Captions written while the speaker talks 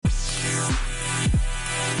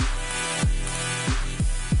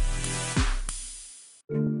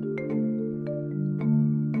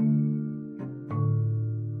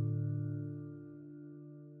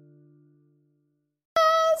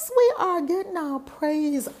our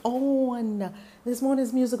praise on. This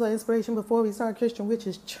morning's musical inspiration before we start Christian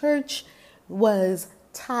Witches Church was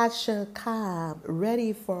Tasha Cobb,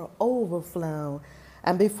 Ready for Overflow.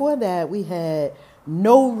 And before that, we had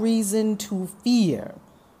No Reason to Fear.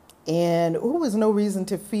 And who was No Reason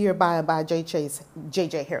to Fear by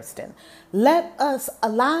J.J. Hairston. Let us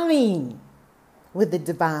align with the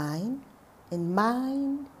divine in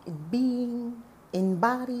mind, in being, in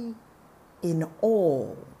body, in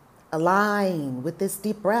all. Align with this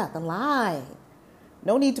deep breath. Align.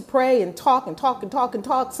 No need to pray and talk and talk and talk and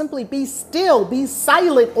talk. Simply be still. Be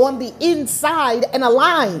silent on the inside and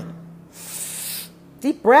align.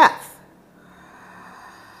 Deep breath.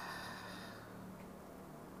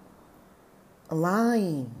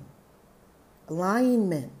 Align.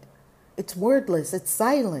 Alignment. It's wordless. It's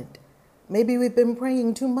silent. Maybe we've been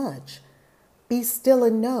praying too much. Be still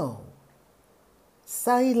and know.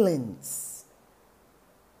 Silence.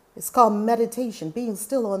 It's called meditation. Being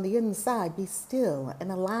still on the inside. Be still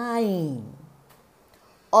and align.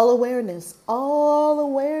 All awareness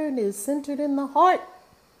centered in the heart.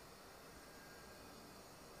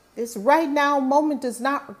 This right now moment does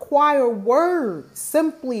not require words,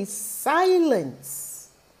 simply silence.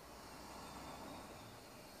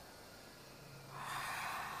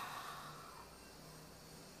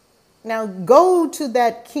 Now go to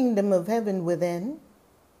that kingdom of heaven within,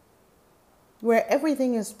 where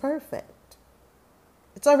everything is perfect.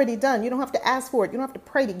 It's already done. You don't have to ask for it. You don't have to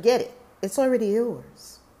pray to get it. It's already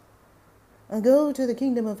yours. And go to the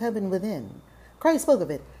kingdom of heaven within. Christ spoke of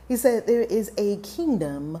it. He said there is a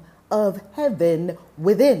kingdom of heaven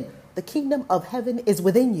within. The kingdom of heaven is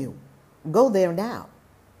within you. Go there now.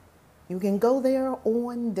 You can go there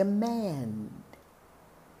on demand.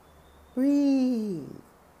 Breathe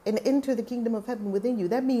and enter the kingdom of heaven within you.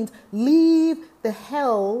 That means leave the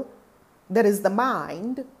hell that is the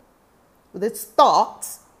mind with its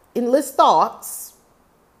thoughts, endless thoughts,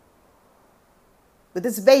 with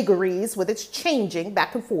its vagaries, with its changing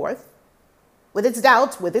back and forth, with its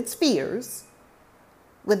doubts, with its fears,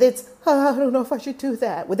 with its, I don't know if I should do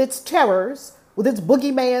that, with its terrors, with its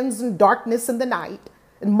boogeymans and darkness in the night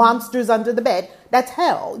and monsters under the bed. That's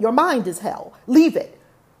hell. Your mind is hell. Leave it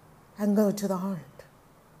and go to the heart,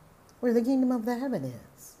 where the kingdom of the heaven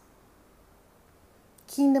is.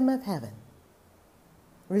 Kingdom of heaven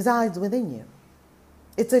resides within you.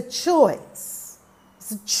 It's a choice.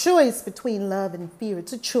 It's a choice between love and fear.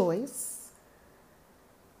 It's a choice.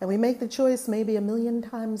 And we make the choice maybe 1,000,000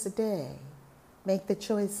 times a day. Make the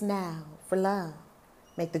choice now for love.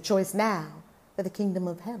 Make the choice now for the kingdom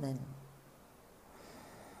of heaven.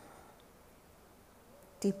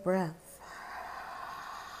 Deep breath.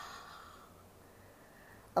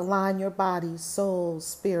 Align your body, soul,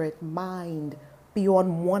 spirit, mind. Be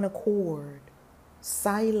on one accord.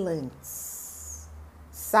 Silence.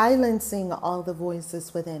 Silencing all the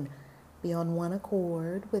voices within. Be on one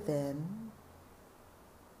accord within.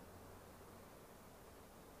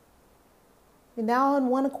 You're now on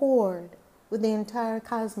one accord with the entire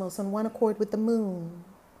cosmos, on one accord with the moon.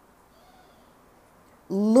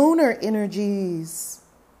 Lunar energies.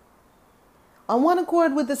 On one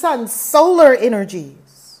accord with the sun, solar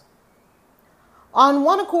energies. On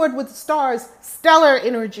one accord with the stars, stellar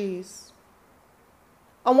energies.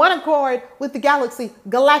 On one accord with the galaxy,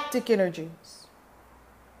 galactic energies.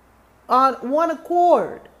 On one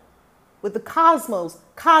accord with the cosmos,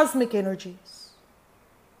 cosmic energies.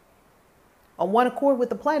 On one accord with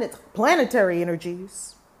the planets, planetary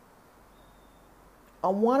energies.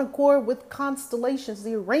 On one accord with constellations,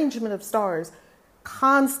 the arrangement of stars,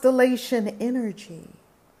 constellation energy,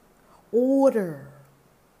 order.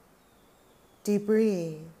 Deep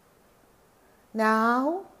breathe.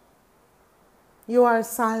 Now, you are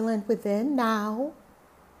silent within. Now,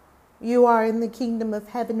 you are in the kingdom of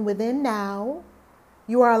heaven within. Now,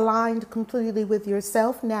 you are aligned completely with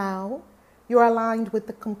yourself. Now, you are aligned with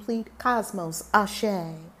the complete cosmos. Ashe.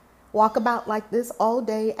 Walk about like this all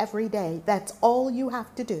day, every day. That's all you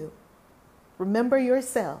have to do. Remember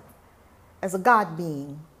yourself as a God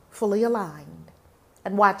being, fully aligned,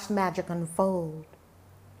 and watch magic unfold.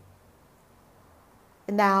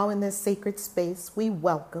 And now in this sacred space, we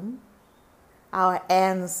welcome our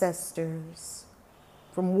ancestors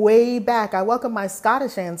from way back. I welcome my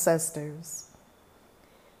Scottish ancestors.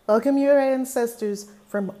 Welcome your ancestors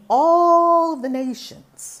from all the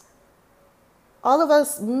nations. All of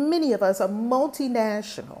us, many of us are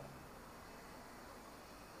multinational.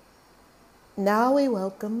 Now we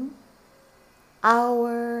welcome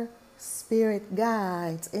our spirit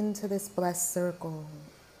guides into this blessed circle.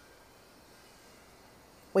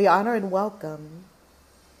 We honor and welcome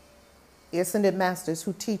the Ascended Masters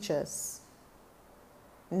who teach us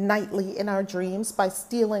nightly in our dreams by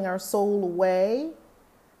stealing our soul away.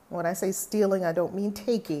 When I say stealing, I don't mean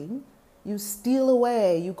taking. You steal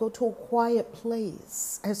away. You go to a quiet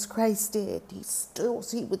place, as Christ did.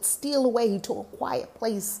 He would steal away to a quiet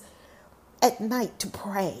place at night to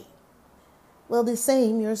pray. Well, the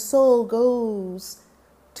same, your soul goes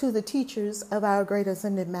to the teachers of our great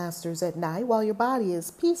ascended masters at night while your body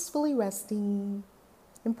is peacefully resting.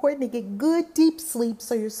 Important to get good, deep sleep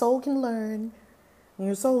so your soul can learn. And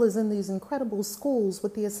your soul is in these incredible schools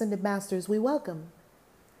with the ascended masters. We welcome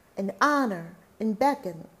and honor and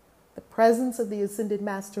beckon the presence of the ascended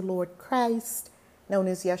master Lord Christ, known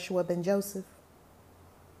as Yeshua ben Joseph.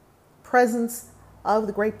 Presence of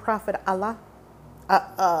the great prophet Allah,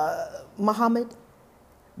 Muhammad.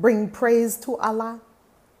 Bring praise to Allah.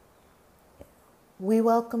 We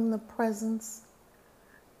welcome the presence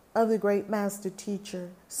of the great master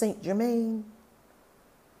teacher, Saint Germain.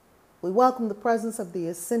 We welcome the presence of the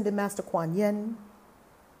ascended master Kuan Yin.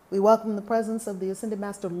 We welcome the presence of the ascended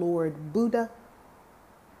master Lord Buddha.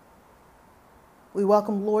 We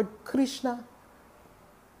welcome Lord Krishna.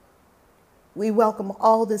 We welcome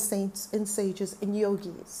all the saints and sages and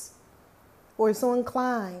yogis who are so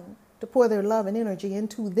inclined to pour their love and energy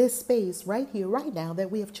into this space right here, right now,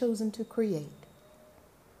 that we have chosen to create.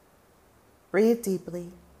 Breathe deeply.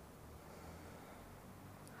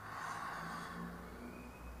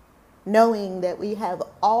 Knowing that we have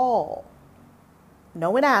all. No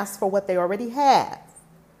one asks for what they already have.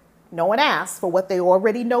 No one asks for what they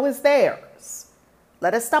already know is theirs.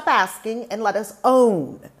 Let us stop asking and let us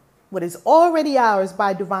own what is already ours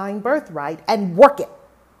by divine birthright and work it.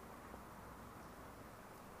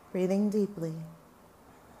 Breathing deeply.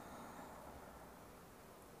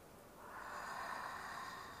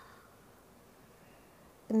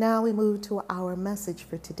 Now we move to our message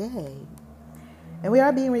for today. And we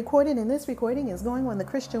are being recorded, and this recording is going on the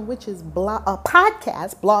Christian Witches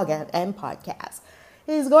podcast, blog and podcast.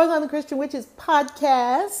 It is going on the Christian Witches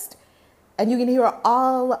podcast, and you can hear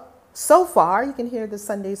all, so far, you can hear the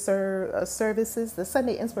Sunday services, the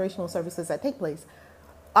Sunday inspirational services that take place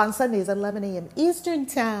on Sundays at 11 a.m. Eastern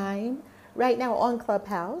Time, right now on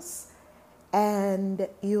Clubhouse, and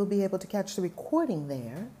you'll be able to catch the recording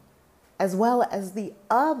there, as well as the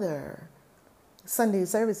other Sunday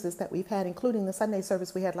services that we've had, including the Sunday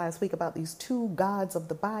service we had last week about these two gods of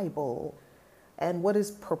the Bible and what is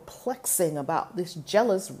perplexing about this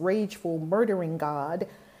jealous, rageful, murdering God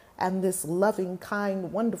and this loving,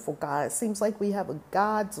 kind, wonderful God. It seems like we have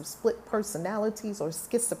gods of split personalities or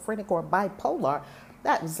schizophrenic or bipolar.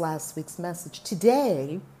 That was last week's message.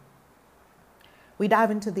 Today, we dive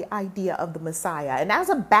into the idea of the Messiah. And as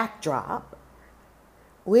a backdrop,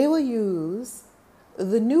 we will use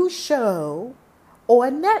the new show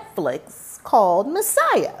on Netflix called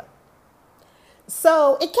Messiah.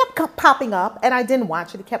 So it kept popping up, and I didn't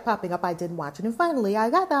watch it. It kept popping up, I didn't watch it. And finally, I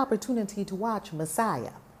got the opportunity to watch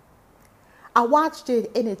Messiah. I watched it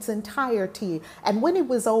in its entirety, and when it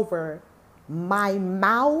was over, my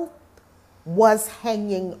mouth was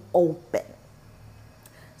hanging open.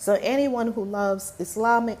 So anyone who loves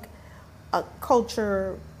Islamic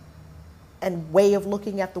culture and way of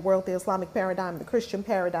looking at the world, the Islamic paradigm, the Christian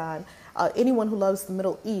paradigm, anyone who loves the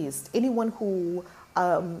Middle East, anyone who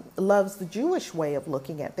loves the Jewish way of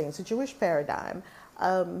looking at things, the Jewish paradigm,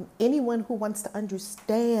 anyone who wants to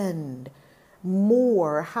understand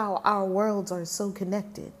more how our worlds are so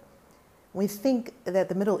connected. We think that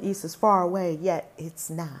the Middle East is far away, yet it's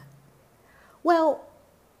not. Well,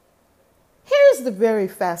 here's the very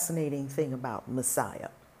fascinating thing about Messiah.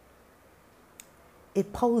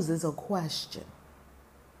 It poses a question.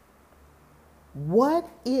 What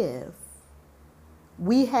if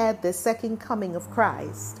we had the second coming of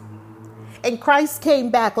Christ and Christ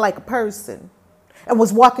came back like a person and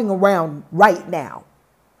was walking around right now?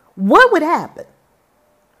 What would happen?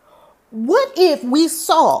 What if we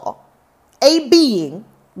saw a being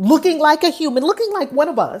looking like a human, looking like one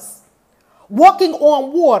of us, walking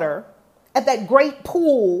on water at that great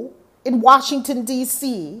pool in Washington,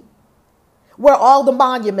 D.C., where all the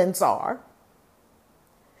monuments are?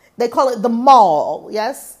 They call it the Mall,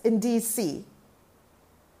 yes, in D.C.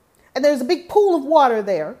 And there's a big pool of water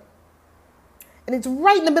there, and it's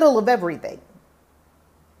right in the middle of everything.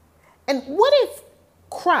 And what if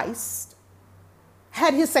Christ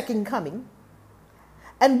had his second coming?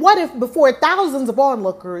 And what if before thousands of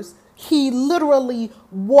onlookers, he literally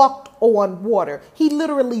walked on water? He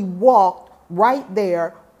literally walked right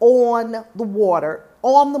there on the water,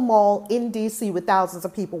 on the Mall in D.C. with thousands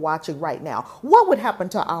of people watching right now. What would happen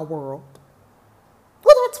to our world?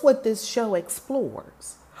 Well, that's what this show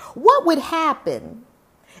explores. What would happen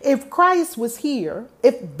If Christ was here,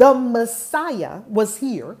 if the Messiah was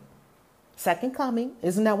here, second coming,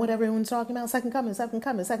 isn't that what everyone's talking about? Second coming, second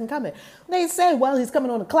coming, second coming. They say, well, he's coming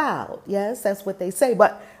on a cloud. Yes, that's what they say.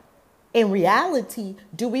 But in reality,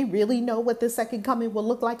 do we really know what the second coming will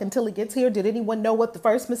look like until he gets here? Did anyone know what the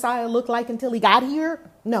first Messiah looked like until he got here?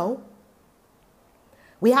 No.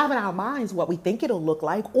 We have in our minds what we think it'll look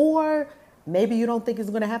like, or maybe you don't think it's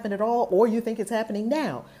going to happen at all, or you think it's happening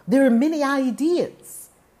now. There are many ideas.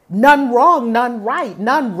 None wrong, none right,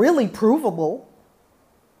 none really provable.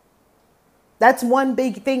 That's one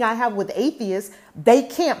big thing I have with atheists. They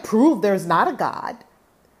can't prove there's not a God.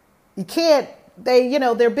 You can't,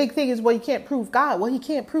 their big thing is, well, you can't prove God. Well, you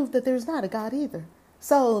can't prove that there's not a God either.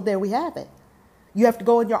 So there we have it. You have to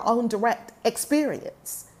go in your own direct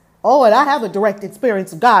experience. Oh, and I have a direct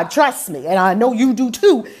experience of God. Trust me. And I know you do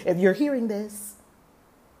too, if you're hearing this.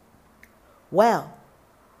 Well,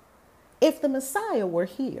 if the Messiah were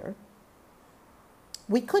here,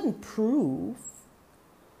 we couldn't prove,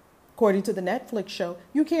 according to the Netflix show,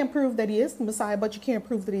 you can't prove that he is the Messiah, but you can't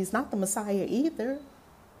prove that he's not the Messiah either.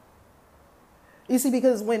 You see,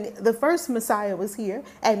 because when the first Messiah was here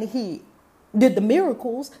and he did the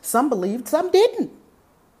miracles, some believed, some didn't.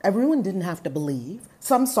 Everyone didn't have to believe.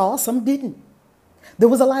 Some saw, some didn't. There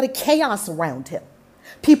was a lot of chaos around him.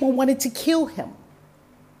 People wanted to kill him.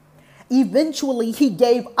 Eventually, he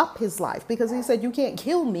gave up his life because he said, you can't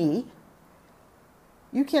kill me.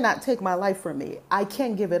 You cannot take my life from me. I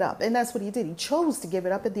can give it up. And that's what he did. He chose to give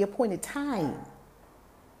it up at the appointed time.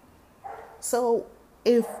 So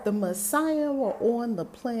if the Messiah were on the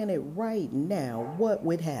planet right now, what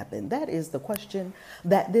would happen? That is the question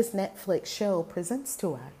that this Netflix show presents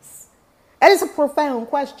to us. And it's a profound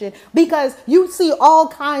question because you see all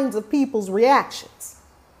kinds of people's reactions.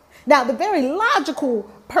 Now, the very logical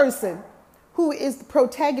person who is the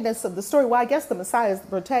protagonist of the story, well, I guess the Messiah is the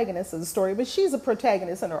protagonist of the story, but she's a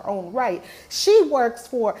protagonist in her own right. She works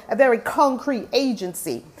for a very concrete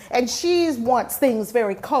agency, and she wants things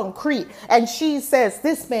very concrete. And she says,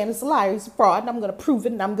 this man is a liar, he's a fraud, and I'm going to prove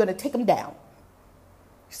it, and I'm going to take him down.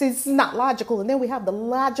 See, this is not logical. And then we have the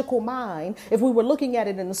logical mind. If we were looking at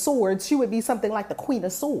it in the swords, she would be something like the Queen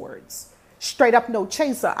of Swords. Straight up, no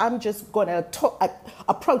chaser. I'm just going to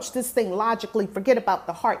approach this thing logically. Forget about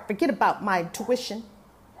the heart. Forget about my intuition.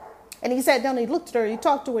 And he sat down and he looked at her. He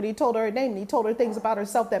talked to her. And he told her her name. And he told her things about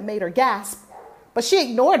herself that made her gasp. But she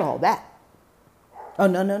ignored all that. Oh,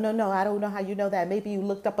 no. I don't know how you know that. Maybe you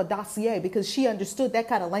looked up a dossier, because she understood that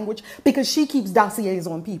kind of language because she keeps dossiers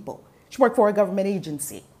on people. She worked for a government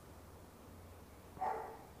agency.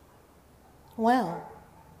 Well,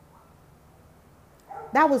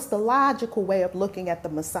 that was the logical way of looking at the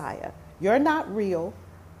Messiah. You're not real.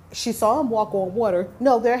 She saw him walk on water.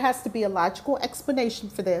 No, there has to be a logical explanation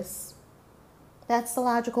for this. That's the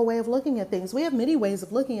logical way of looking at things. We have many ways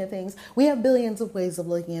of looking at things. We have billions of ways of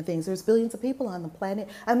looking at things. There's billions of people on the planet,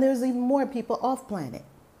 and there's even more people off planet.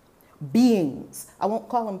 Beings. I won't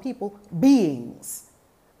call them people. Beings.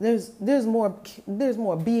 There's more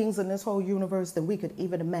beings in this whole universe than we could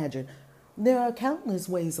even imagine. There are countless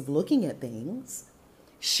ways of looking at things.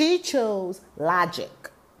 She chose logic.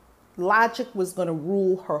 Logic was going to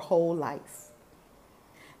rule her whole life.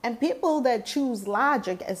 And people that choose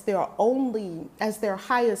logic as their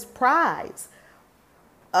highest prize,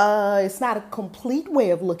 it's not a complete way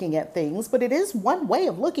of looking at things, but it is one way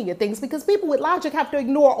of looking at things, because people with logic have to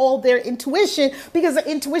ignore all their intuition, because the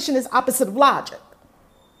intuition is opposite of logic.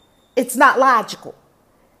 It's not logical.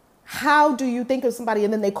 How do you think of somebody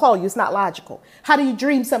and then they call you? It's not logical. How do you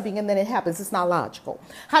dream something and then it happens? It's not logical.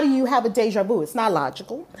 How do you have a deja vu? It's not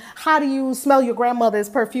logical. How do you smell your grandmother's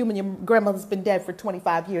perfume and your grandmother's been dead for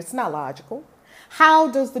 25 years? It's not logical. How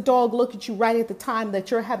does the dog look at you right at the time that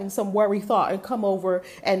you're having some worry thought and come over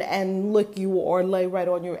and lick you or lay right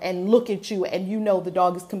on you and look at you, and you know the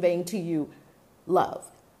dog is conveying to you love?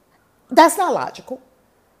 That's not logical.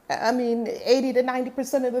 I mean, 80 to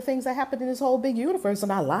 90% of the things that happen in this whole big universe are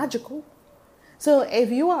not logical. So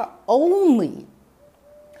if you are only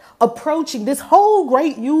approaching this whole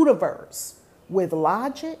great universe with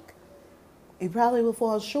logic, you probably will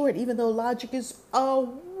fall short, even though logic is a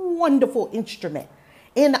wonderful instrument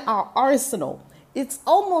in our arsenal. It's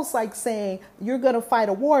almost like saying you're going to fight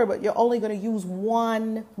a war, but you're only going to use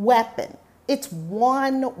one weapon. It's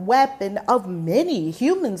one weapon of many.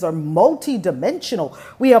 Humans are multidimensional.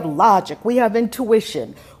 We have logic. We have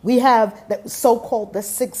intuition. We have the so-called the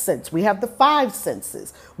sixth sense. We have the five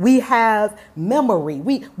senses. We have memory.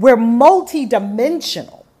 We're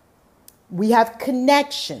multidimensional. We have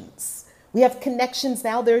connections. We have connections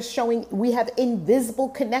now. They're showing we have invisible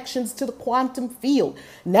connections to the quantum field.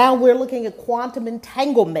 Now we're looking at quantum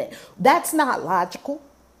entanglement. That's not logical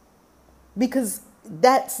because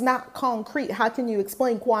that's not concrete. How can you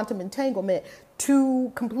explain quantum entanglement?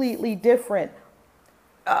 Two completely different,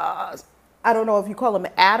 I don't know if you call them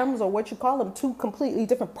atoms or what you call them, two completely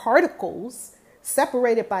different particles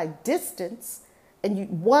separated by distance,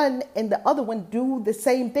 and one and the other one do the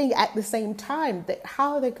same thing at the same time.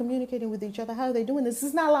 How are they communicating with each other? How are they doing this? This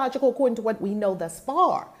is not logical according to what we know thus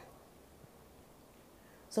far.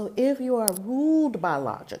 So if you are ruled by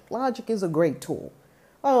logic, logic is a great tool.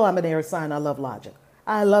 Oh, I'm an air sign. I love logic.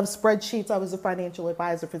 I love spreadsheets. I was a financial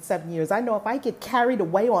advisor for 7 years. I know if I get carried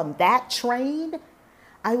away on that train,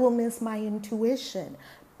 I will miss my intuition.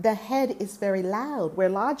 The head is very loud where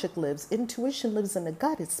logic lives. Intuition lives in the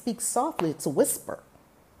gut. It speaks softly. It's a whisper.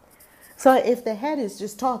 So if the head is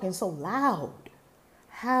just talking so loud,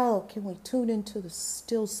 how can we tune into the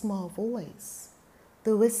still small voice?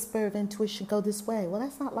 The whisper of intuition, go this way. Well,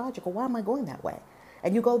 that's not logical. Why am I going that way?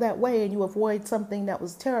 And you go that way and you avoid something that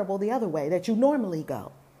was terrible the other way that you normally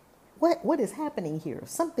go. What is happening here?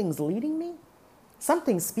 Something's leading me?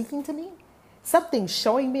 Something's speaking to me? Something's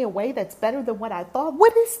showing me a way that's better than what I thought?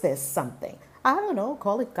 What is this something? I don't know.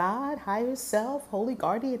 Call it God, higher self, holy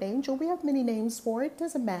guardian angel. We have many names for it.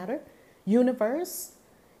 Doesn't matter. Universe,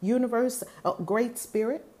 great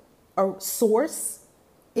spirit, or source,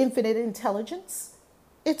 infinite intelligence.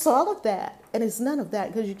 It's all of that. And it's none of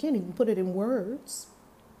that because you can't even put it in words.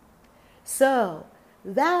 So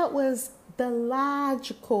that was the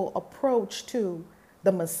logical approach to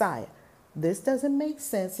the Messiah. This doesn't make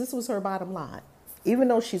sense. This was her bottom line. Even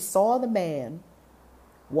though she saw the man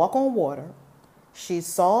walk on water, she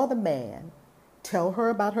saw the man tell her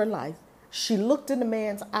about her life. She looked in the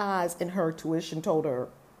man's eyes and her intuition told her,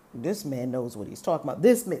 this man knows what he's talking about.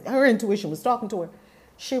 Her intuition was talking to her.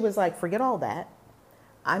 She was like, forget all that.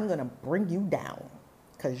 I'm going to bring you down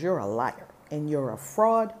because you're a liar and you're a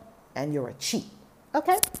fraud and you're a cheat.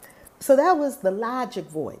 Okay? So that was the logic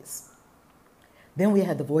voice. Then we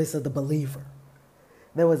had the voice of the believer.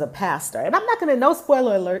 There was a pastor. And I'm not going to, no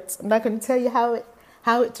spoiler alerts. I'm not going to tell you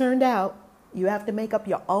how it turned out. You have to make up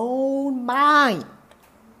your own mind.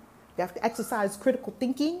 You have to exercise critical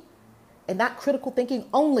thinking. And not critical thinking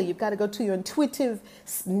only. You've got to go to your intuitive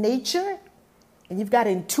nature. And you've got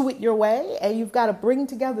to intuit your way. And you've got to bring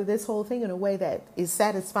together this whole thing in a way that is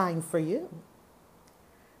satisfying for you.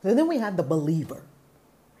 So then we have the believer.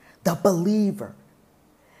 The believer.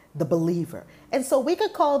 The believer. And so we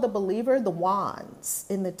could call the believer the wands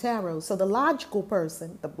in the tarot. So the logical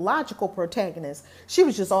person, the logical protagonist, she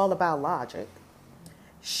was just all about logic.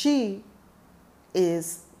 She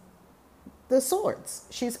is the swords.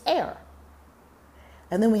 She's air.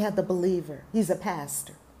 And then we have the believer. He's a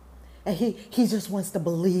pastor. And he just wants to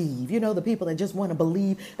believe. You know, the people that just want to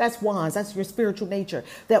believe, that's wands. That's your spiritual nature.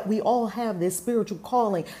 That we all have this spiritual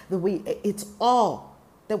calling. It's all.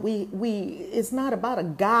 That it's not about a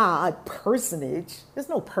God personage. There's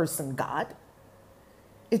no person God.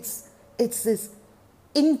 It's this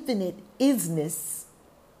infinite isness.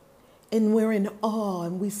 And we're in awe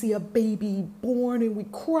and we see a baby born and we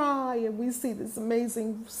cry and we see this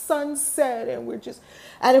amazing sunset and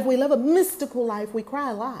and if we live a mystical life, we cry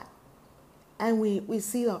a lot. And we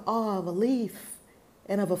see the awe of a leaf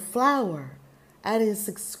and of a flower and it's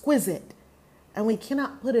exquisite and we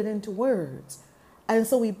cannot put it into words. And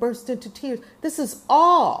so we burst into tears. This is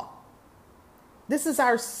awe. This is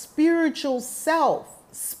our spiritual self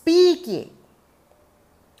speaking.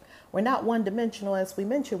 We're not one-dimensional, as we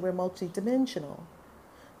mentioned. We're multidimensional.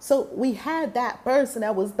 So we had that person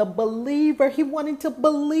that was the believer. He wanted to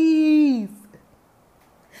believe.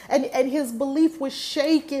 And his belief was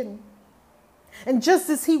shaken. And just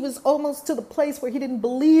as he was almost to the place where he didn't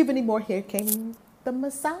believe anymore, here came the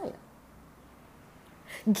Messiah.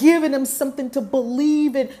 Giving them something to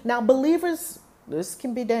believe in. Now, believers, this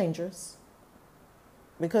can be dangerous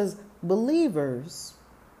because believers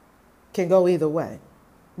can go either way.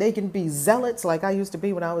 They can be zealots like I used to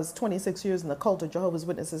be when I was 26 years in the cult of Jehovah's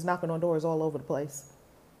Witnesses, knocking on doors all over the place.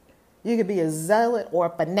 You could be a zealot or a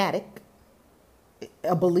fanatic,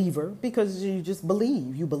 a believer, because you just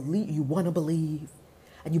believe. You want to believe,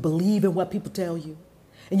 and you believe in what people tell you.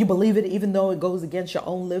 And you believe it even though it goes against your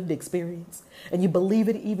own lived experience. And you believe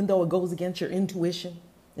it even though it goes against your intuition.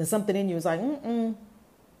 And something in you is like,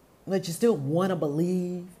 but you still want to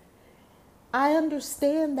believe. I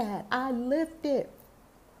understand that. I lived it.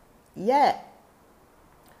 Yet,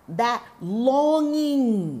 that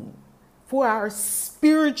longing for our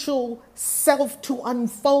spiritual self to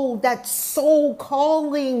unfold, that soul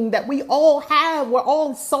calling that we all have. We're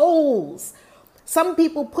all souls. Some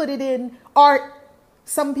people put it in art.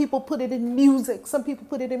 Some people put it in music. Some people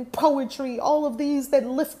put it in poetry. All of these that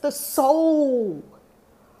lift the soul.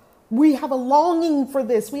 We have a longing for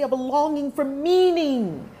this. We have a longing for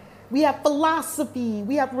meaning. We have philosophy.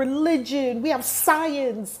 We have religion. We have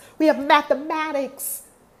science. We have mathematics.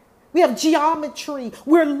 We have geometry.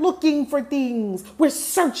 We're looking for things. We're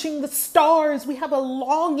searching the stars. We have a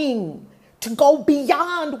longing to go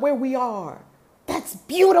beyond where we are. That's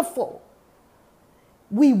beautiful.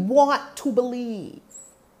 We want to believe.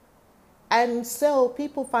 And so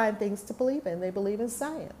people find things to believe in. They believe in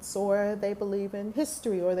science, or they believe in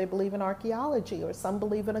history, or they believe in archaeology, or some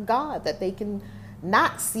believe in a God that they can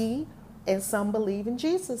not see, and some believe in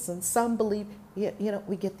Jesus, and some believe,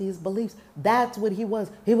 we get these beliefs. That's what he was.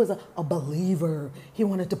 He was a believer. He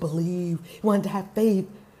wanted to believe. He wanted to have faith.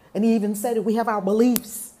 And he even said, we have our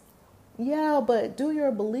beliefs. Yeah, but do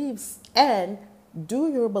your beliefs align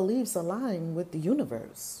with the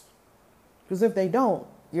universe? Because if they don't,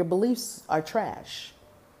 your beliefs are trash.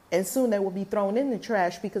 And soon they will be thrown in the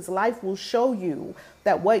trash, because life will show you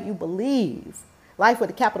that what you believe, life with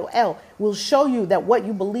a capital L, will show you that what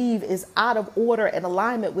you believe is out of order and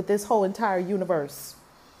alignment with this whole entire universe.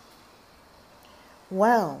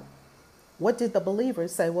 Well, what did the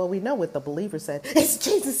believers say? Well, we know what the believers said. It's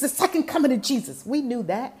Jesus, the second coming of Jesus. We knew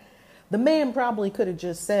that. The man probably could have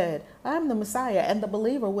just said, I'm the Messiah, and the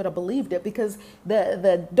believer would have believed it, because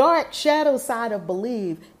the dark shadow side of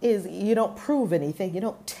believe is you don't prove anything. You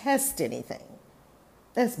don't test anything.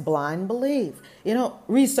 That's blind belief. You don't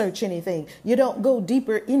research anything. You don't go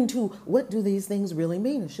deeper into what do these things really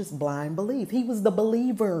mean. It's just blind belief. He was the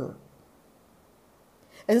believer.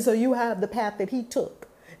 And so you have the path that he took.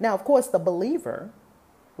 Now, of course, the believer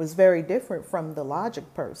was very different from the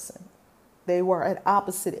logic person. They were at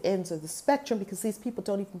opposite ends of the spectrum, because these people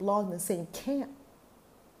don't even belong in the same camp.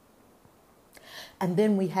 And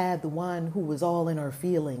then we had the one who was all in her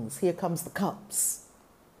feelings. Here comes the cups.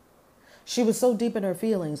 She was so deep in her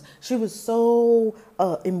feelings. She was so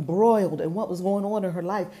embroiled in what was going on in her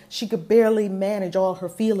life. She could barely manage all her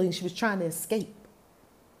feelings. She was trying to escape.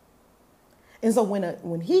 And so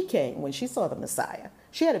when he came, when she saw the Messiah,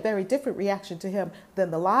 she had a very different reaction to him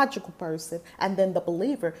than the logical person and then the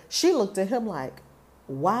believer. She looked at him like,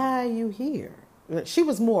 why are you here? She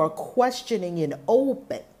was more questioning and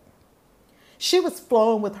open. She was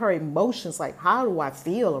flowing with her emotions like, how do I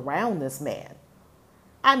feel around this man?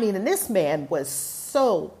 I mean, and this man was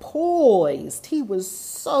so poised. He was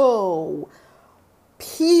so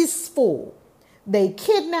peaceful. They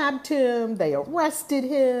kidnapped him. They arrested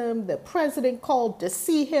him. The president called to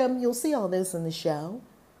see him. You'll see all this in the show.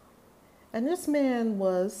 And this man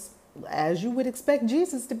was, as you would expect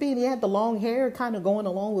Jesus to be. And he had the long hair, kind of going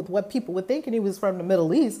along with what people would think. And he was from the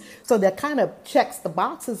Middle East. So that kind of checks the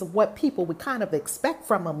boxes of what people would kind of expect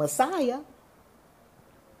from a Messiah.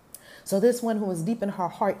 So this one who was deep in her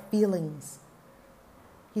heart feelings,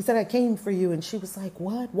 he said, I came for you. And she was like,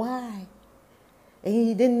 what? Why? And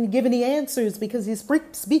he didn't give any answers, because he's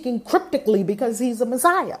speaking cryptically, because he's a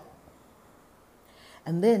Messiah.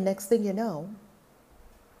 And then next thing you know,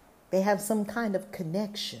 they have some kind of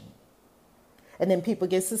connection. And then people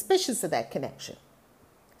get suspicious of that connection.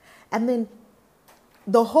 And then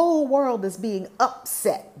the whole world is being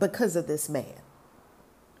upset because of this man.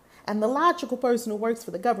 And the logical person who works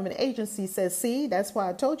for the government agency says, see, that's why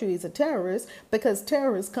I told you he's a terrorist, because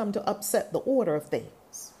terrorists come to upset the order of things.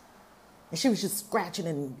 And she was just scratching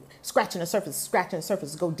the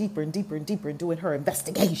surface, go deeper and deeper and deeper in doing her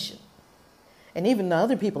investigation. And even the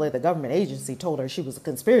other people at the government agency told her she was a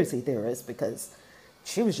conspiracy theorist, because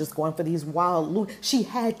she was just going for these wild, she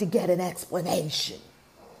had to get an explanation.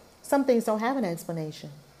 Some things don't have an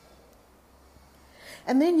explanation.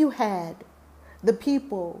 And then you had the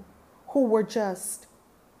people who were just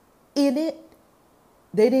in it.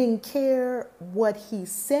 They didn't care what he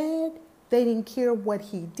said. They didn't care what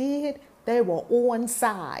he did. They were on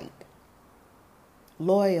side.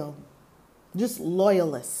 Loyal. Just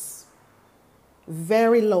loyalists.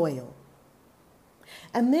 Very loyal.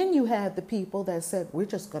 And then you had the people that said, we're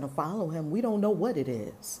just going to follow him. We don't know what it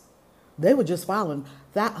is. They were just following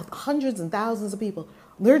that, hundreds and thousands of people.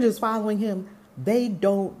 They're just following him. They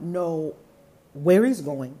don't know where he's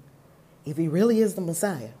going, if he really is the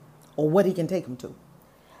Messiah, or what he can take them to.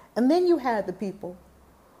 And then you had the people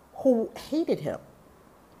who hated him,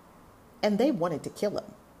 and they wanted to kill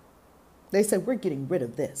him. They said, we're getting rid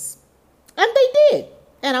of this. And they did.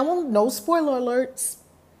 And I won't, no spoiler alerts.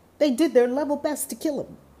 They did their level best to kill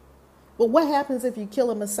him. But what happens if you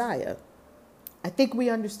kill a Messiah? I think we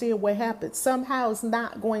understand what happened. Somehow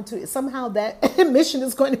that mission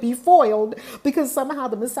is going to be foiled because somehow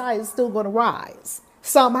the Messiah is still going to rise.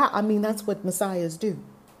 Somehow, I mean, that's what Messiahs do.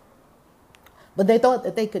 But they thought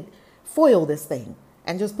that they could foil this thing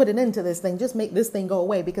and just put an end to this thing, just make this thing go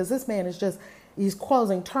away, because this man he's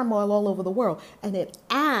causing turmoil all over the world. And it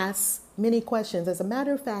asks many questions. As a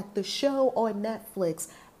matter of fact, the show on Netflix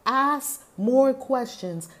asks more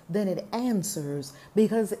questions than it answers,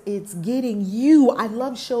 because it's getting you. I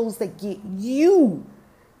love shows that get you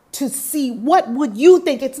to see what would you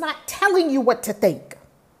think. It's not telling you what to think.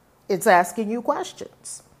 It's asking you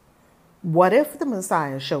questions. What if the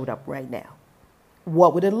Messiah showed up right now?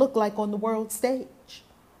 What would it look like on the world stage?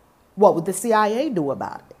 What would the CIA do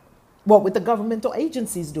about it? What would the governmental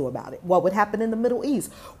agencies do about it? What would happen in the Middle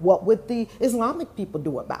East? What would the Islamic people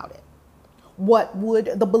do about it? What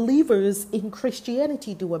would the believers in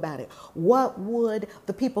Christianity do about it? What would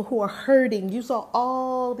the people who are hurting? You saw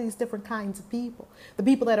all these different kinds of people. The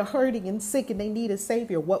people that are hurting and sick and they need a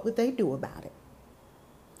savior, what would they do about it?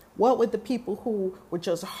 What would the people who were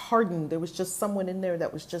just hardened? There was just someone in there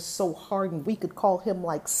that was just so hardened. We could call him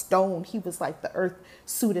like stone. He was like the earth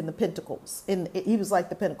suit in the pentacles. He was like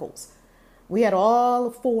the pentacles. We had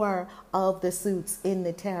all 4 of the suits in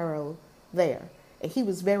the tarot there. And he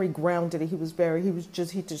was very grounded.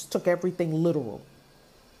 He just took everything literal.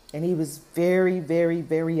 And he was very, very,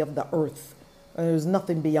 very of the earth. And there was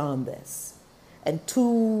nothing beyond this. And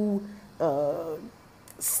too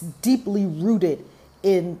deeply rooted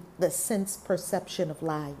in the sense perception of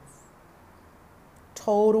life.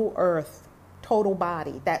 Total earth, total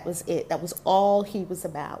body. That was it. That was all he was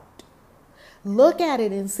about. Look at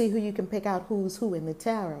it and see who you can pick out who's who in the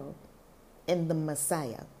tarot in the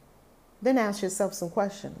Messiah. Then ask yourself some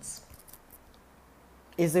questions.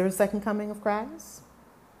 Is there a second coming of Christ?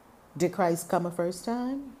 Did Christ come a first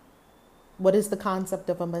time? What is the concept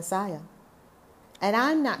of a Messiah? And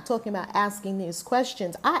I'm not talking about asking these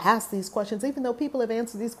questions. I ask these questions, even though people have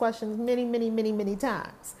answered these questions many, many, many, many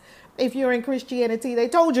times. If you're in Christianity, they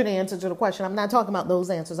told you the answer to the question. I'm not talking about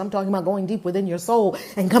those answers. I'm talking about going deep within your soul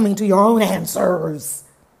and coming to your own answers.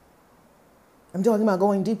 I'm talking about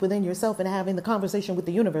going deep within yourself and having the conversation with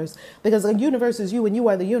the universe, because the universe is you and you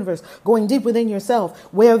are the universe. Going deep within yourself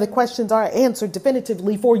where the questions are answered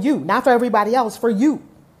definitively for you, not for everybody else, for you,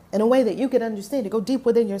 in a way that you can understand it. Go deep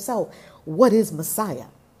within yourself. What is Messiah?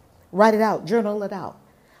 Write it out, journal it out,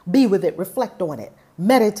 be with it, reflect on it,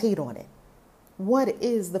 meditate on it. What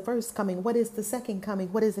is the first coming? What is the second coming?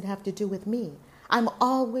 What does it have to do with me? I'm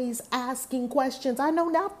always asking questions. I know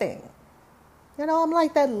nothing. I'm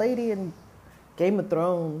like that lady in Game of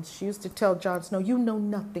Thrones. She used to tell Jon Snow, you know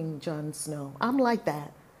nothing, Jon Snow. I'm like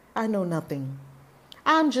that. I know nothing.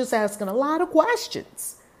 I'm just asking a lot of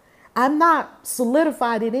questions. I'm not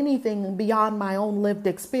solidified in anything beyond my own lived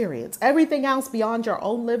experience. Everything else beyond your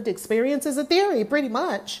own lived experience is a theory, pretty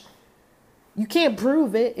much. You can't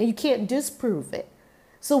prove it and you can't disprove it.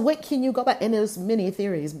 So what can you go back? And there's many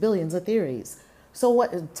theories, billions of theories. So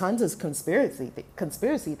what? Tons of conspiracy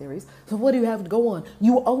theories. So what do you have to go on?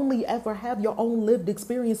 You only ever have your own lived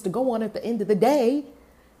experience to go on at the end of the day.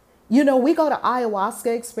 We go to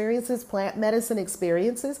ayahuasca experiences, plant medicine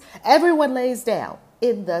experiences. Everyone lays down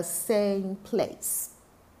in the same place.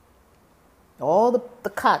 All the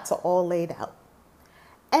cots are all laid out.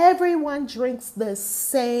 Everyone drinks the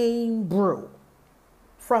same brew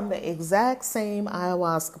from the exact same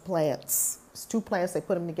ayahuasca plants. It's 2 plants, they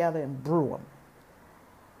put them together and brew them.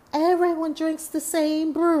 Everyone drinks the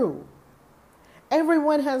same brew.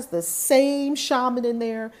 Everyone has the same shaman in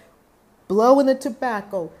there, blowing the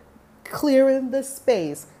tobacco, clearing the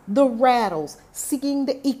space, the rattles, seeking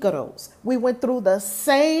the Icaros. We went through the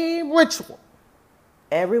same ritual.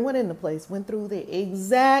 Everyone in the place went through the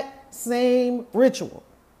exact same ritual.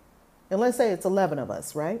 And let's say it's 11 of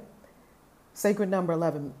us, right? Sacred number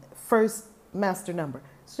 11, first master number.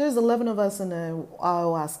 So there's 11 of us in the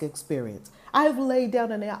ayahuasca experience. I've laid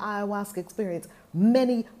down in the ayahuasca experience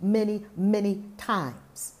many, many, many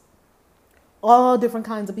times. All different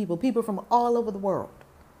kinds of people from all over the world,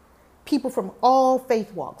 people from all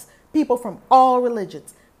faith walks, people from all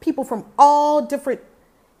religions, people from all different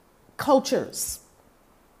cultures.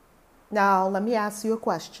 Now, let me ask you a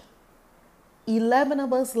question. 11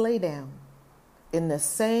 of us lay down in the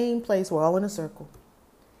same place. We're all in a circle.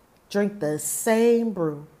 Drink the same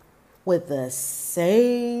brew with the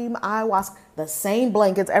same ayahuasca, the same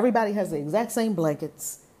blankets. Everybody has the exact same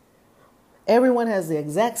blankets. Everyone has the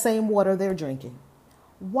exact same water they're drinking.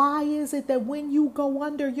 Why is it that when you go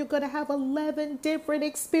under, you're going to have 11 different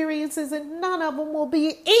experiences and none of them will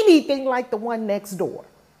be anything like the one next door?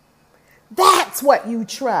 That's what you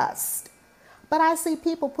trust. But I see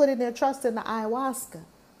people putting their trust in the ayahuasca.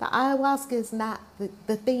 The ayahuasca is not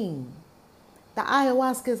the thing. The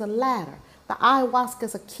ayahuasca is a ladder. The ayahuasca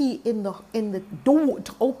is a key in the door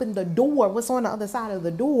to open the door. What's on the other side of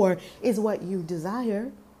the door is what you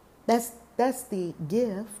desire. That's the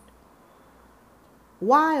gift.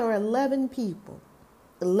 Why are 11 people,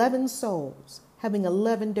 11 souls, having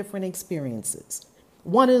 11 different experiences?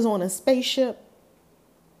 One is on a spaceship.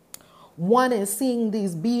 One is seeing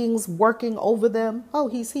these beings working over them. Oh,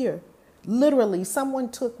 he's here. Literally, someone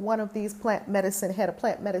took one of these had a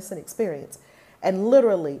plant medicine experience. And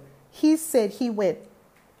literally, he said he went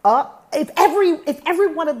up. If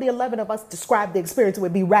every one of the 11 of us described the experience, it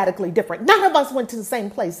would be radically different. None of us went to the same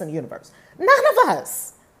place in the universe. None of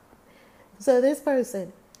us. So this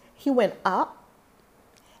person, he went up,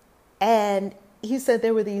 and he said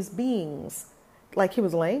there were these beings, like he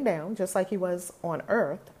was laying down, just like he was on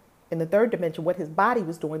Earth, in the third dimension, what his body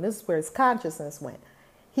was doing. This is where his consciousness went.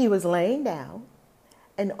 He was laying down,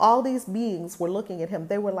 and all these beings were looking at him.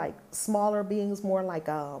 They were like smaller beings, more like,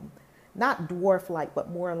 not dwarf-like, but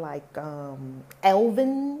more like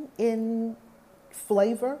elven in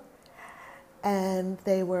flavor. And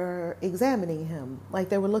they were examining him. Like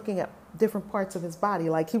they were looking at different parts of his body.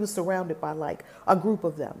 Like he was surrounded by like a group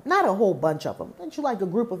of them. Not a whole bunch of them, but like a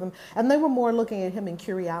group of them. And they were more looking at him in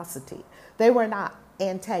curiosity. They were not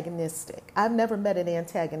antagonistic. I've never met an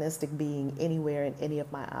antagonistic being anywhere in any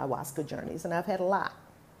of my ayahuasca journeys, and I've had a lot.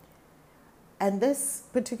 And this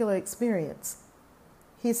particular experience,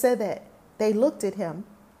 he said that they looked at him,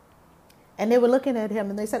 and they were looking at him,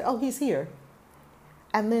 and they said, oh, he's here.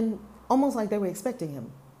 And then almost like they were expecting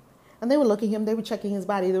him. And they were looking at him, they were checking his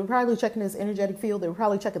body, they were probably checking his energetic field, they were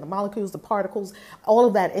probably checking the molecules, the particles, all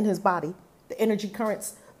of that in his body, the energy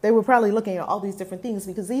currents. They were probably looking at all these different things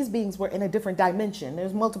because these beings were in a different dimension.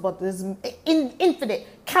 There's infinite,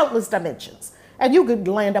 countless dimensions. And you could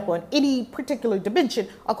land up on any particular dimension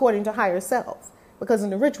according to higher self. Because in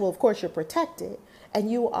the ritual, of course, you're protected and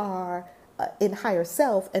you are in higher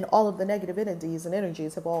self, and all of the negative entities and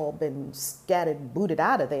energies have all been scattered, booted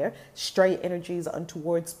out of there. Stray energies,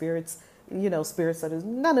 untoward spirits, spirits that is,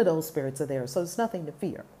 none of those spirits are there. So it's nothing to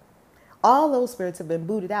fear. All those spirits have been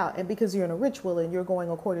booted out. And because you're in a ritual and you're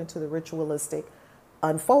going according to the ritualistic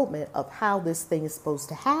unfoldment of how this thing is supposed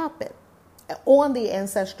to happen on the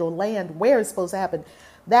ancestral land where it's supposed to happen,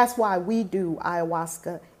 that's why we do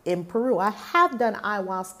ayahuasca in Peru. I have done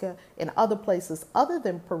ayahuasca in other places other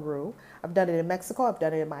than Peru. I've done it in Mexico. I've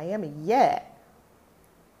done it in Miami. Yet,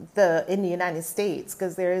 in the United States,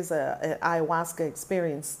 because there is an ayahuasca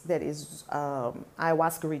experience that is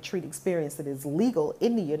ayahuasca retreat experience that is legal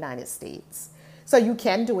in the United States. So you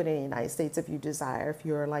can do it in the United States if you desire. If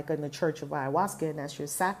you're like in the Church of Ayahuasca and that's your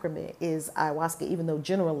sacrament is ayahuasca, even though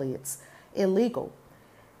generally it's illegal.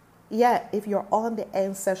 Yet, if you're on the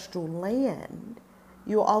ancestral land,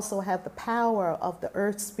 you also have the power of the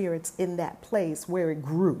earth spirits in that place where it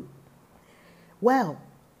grew. Well,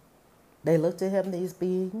 they looked at him, these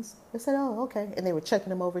beings. They said, oh, okay. And they were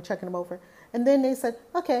checking him over. And then they said,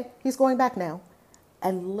 okay, he's going back now.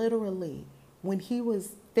 And literally, when he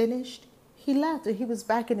was finished, he left and he was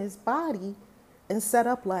back in his body and set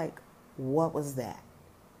up like, what was that?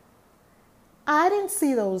 I didn't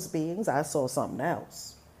see those beings. I saw something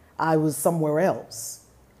else. I was somewhere else.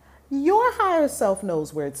 Your higher self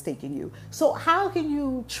knows where it's taking you. So how can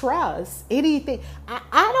you trust anything?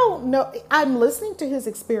 I don't know. I'm listening to his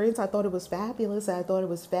experience. I thought it was fabulous. I thought it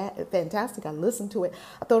was fantastic. I listened to it.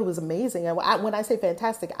 I thought it was amazing. When I say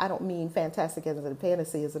fantastic, I don't mean fantastic as in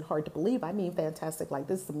fantasy, as in hard to believe. I mean fantastic like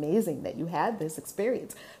this is amazing that you had this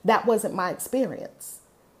experience. That wasn't my experience.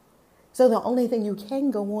 So the only thing you can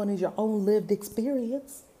go on is your own lived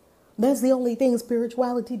experience. That's the only thing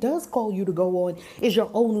spirituality does call you to go on is your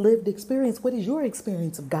own lived experience. What is your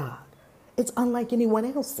experience of God? It's unlike anyone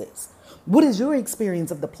else's. What is your experience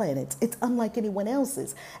of the planets? It's unlike anyone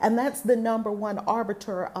else's. And that's the number one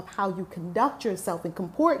arbiter of how you conduct yourself and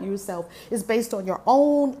comport yourself is based on your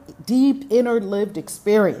own deep inner lived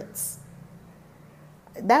experience.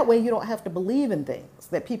 That way you don't have to believe in things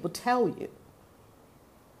that people tell you.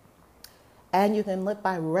 And you can live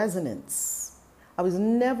by resonance. I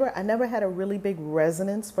never had a really big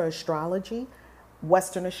resonance for astrology,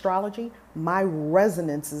 Western astrology. My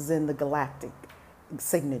resonance is in the galactic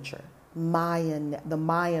signature, the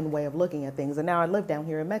Mayan way of looking at things. And now I live down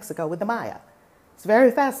here in Mexico with the Maya. It's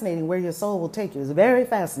very fascinating where your soul will take you. It's very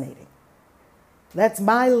fascinating. That's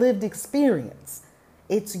my lived experience.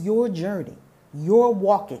 It's your journey. You're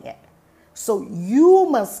walking it. So you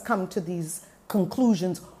must come to these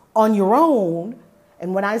conclusions on your own.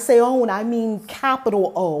 And when I say own, I mean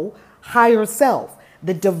capital O, higher self.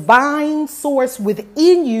 The divine source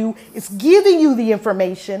within you is giving you the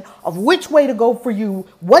information of which way to go for you,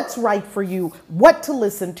 what's right for you, what to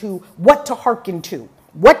listen to, what to hearken to,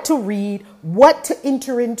 what to read, what to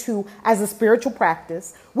enter into as a spiritual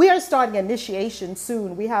practice. We are starting initiation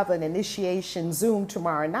soon. We have an initiation Zoom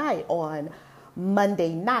tomorrow night on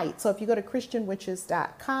Monday night. So if you go to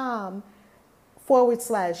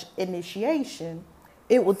christianwitches.com/initiation,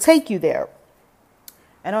 it will take you there.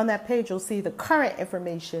 And on that page, you'll see the current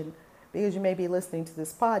information, because you may be listening to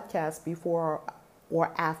this podcast before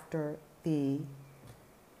or after the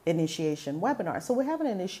initiation webinar. So we have an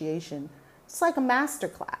initiation. It's like a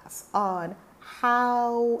masterclass on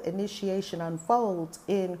how initiation unfolds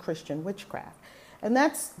in Christian witchcraft. And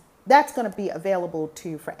that's going to be available to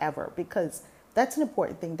you forever, because that's an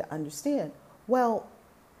important thing to understand. Well,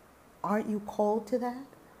 aren't you called to that?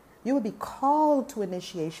 You would be called to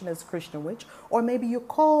initiation as a Christian witch, or maybe you're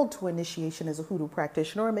called to initiation as a hoodoo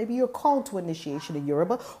practitioner, or maybe you're called to initiation in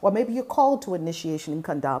Yoruba, or maybe you're called to initiation in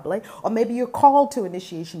Kandable, or maybe you're called to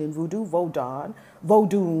initiation in voodoo,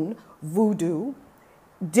 voodoo,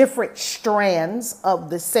 different strands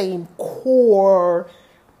of the same core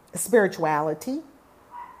spirituality.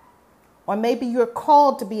 Or maybe you're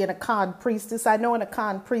called to be an Akan priestess. I know a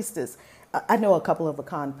couple of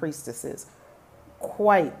Akan priestesses.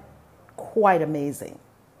 Quite amazing.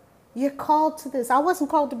 You're called to this. I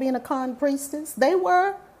wasn't called to be an Akan priestess. They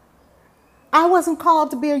were. I wasn't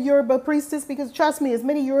called to be a Yoruba priestess, because trust me, as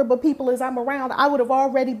many Yoruba people as I'm around, I would have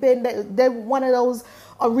already been, one of those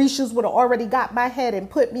Orishas would have already got my head and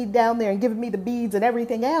put me down there and given me the beads and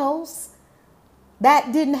everything else.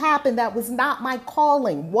 That didn't happen. That was not my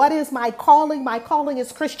calling. What is my calling? My calling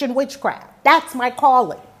is Christian witchcraft. That's my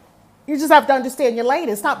calling. You just have to understand your lane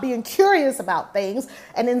and stop being curious about things,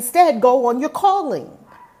 and instead go on your calling.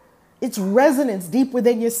 It's resonance deep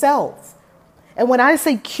within yourself. And when I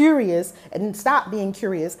say curious and stop being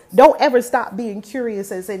curious, don't ever stop being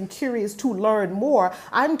curious as in curious to learn more.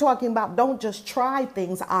 I'm talking about don't just try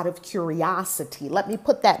things out of curiosity. Let me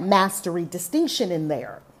put that mastery distinction in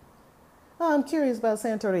there. Oh, I'm curious about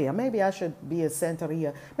Santeria. Maybe I should be a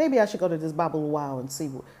Santeria. Maybe I should go to this Babu Luau and see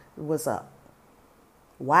what's up.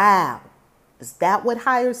 Wow. Is that what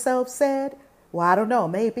higher self said? Well, I don't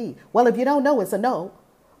know.Maybe. Well, if you don't know, it's a no.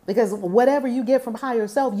 Because whatever you get from higher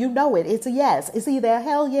self, you know it. It's a yes. It's either a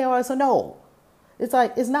hell yeah or it's a no. It's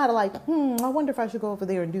not like, I wonder if I should go over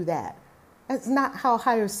there and do that. That's not how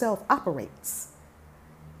higher self operates.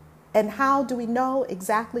 And how do we know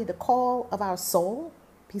exactly the call of our soul?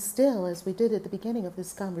 Be still, as we did at the beginning of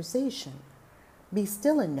this conversation. Be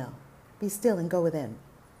still and know. Be still and go within.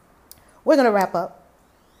 We're going to wrap up.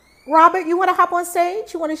 Robert, you want to hop on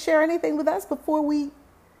stage? You want to share anything with us before we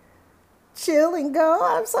chill and go?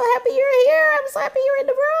 I'm so happy you're here. I'm so happy you're in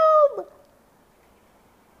the room.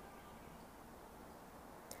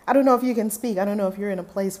 I don't know if you can speak. I don't know if you're in a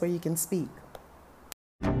place where you can speak.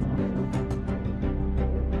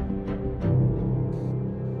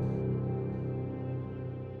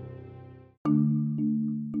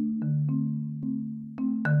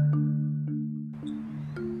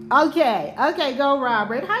 Okay, go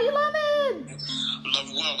Robert. How you loving?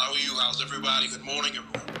 Love well. How are you? How's everybody? Good morning,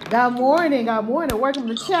 everyone. Good morning. Welcome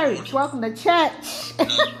to church. Welcome to church.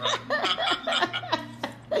 That's right.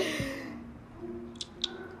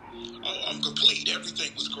 I'm complete.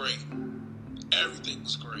 Everything was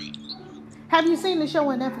great. Have you seen the show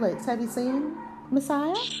on Netflix? Have you seen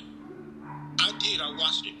Messiah? I did. I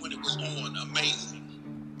watched it when it was on. Amazing.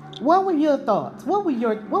 What were your thoughts? What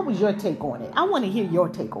was your take on it? I want to hear your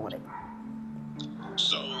take on it.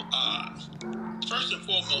 So, first and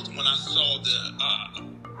foremost, when I saw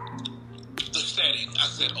the setting, I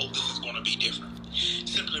said, "Oh, this is going to be different,"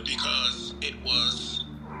 simply because it was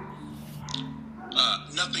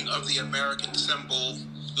nothing of the American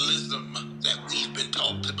symbolism that we've been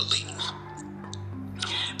taught to believe.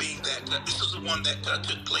 Being that this is the one that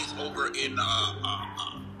took place over in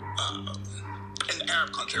the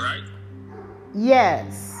Arab country, right?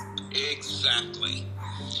 Yes. Exactly.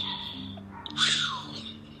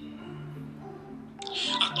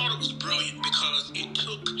 I thought it was brilliant because it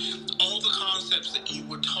took all the concepts that you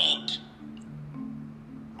were taught,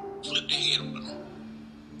 flipped the head on them.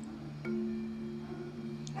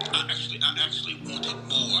 I actually wanted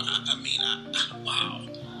more. Wow.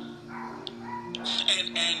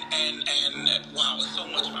 And wow, so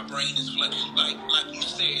much my brain is flexing. Like you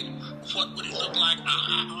said, what would it look like?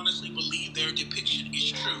 I honestly believe their depiction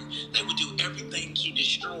is true. They would do everything to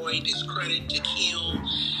destroy, discredit, to kill,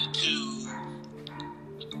 to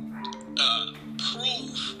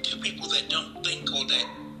prove to people that don't think or that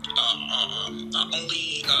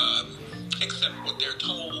only accept what they're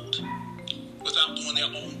told without doing their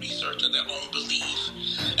own research or their own belief,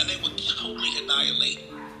 and they would totally annihilate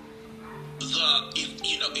if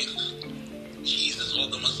Jesus or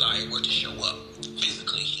the Messiah were to show up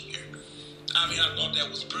physically here. I mean, I thought that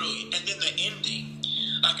was brilliant. And then the ending,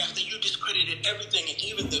 like after you discredited everything, and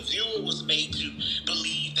even the viewer was made to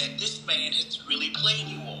believe that this man has really played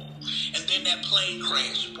you all, and then that plane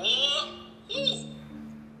crash, boy, ooh,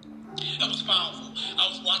 that was powerful. I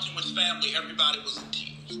was watching with family, everybody was in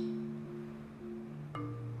tears.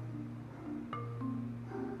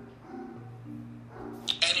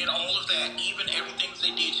 And in all of that, even everything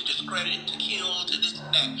they did to discredit, to kill, to this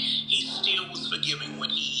and that, he still was forgiving when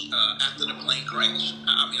he, after the plane crash.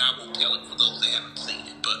 I mean, I won't tell it for those that haven't seen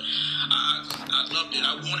it, but I loved it.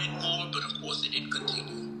 I wanted more, but of course it didn't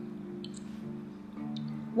continue.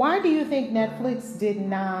 Why do you think Netflix did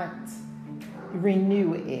not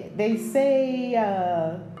renew it? They say,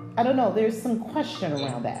 I don't know, there's some question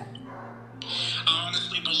around that. I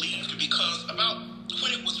honestly believed because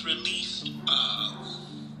when it was released,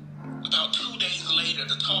 about 2 days later,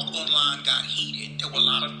 the talk online got heated. There were a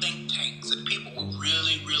lot of think tanks, and people were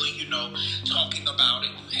really, talking about it.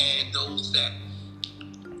 You had those that,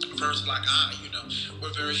 first like I, were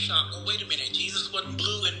very shocked. Oh, wait a minute, Jesus wasn't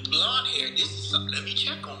blue and blonde hair. This is something, let me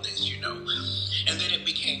check on this, And then it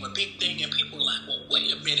became a big thing, and people were like, well,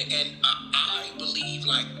 wait a minute. And I believe,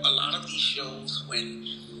 like, a lot of these shows, when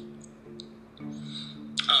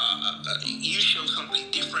you show something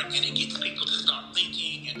different and it gets people to start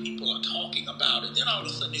thinking and people are talking about it, then all of a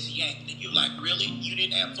sudden it's yanked and you're like, really? You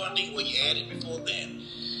didn't have funding? Well, you had it before then.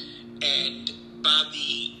 And by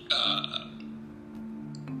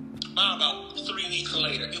about 3 weeks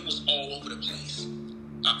later, it was all over the place.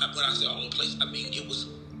 When I say all over the place, I mean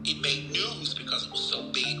it made news because it was so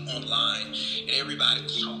big online and everybody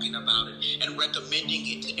was talking about it and recommending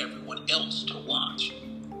it to everyone else to watch.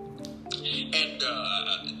 And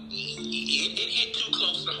it hit too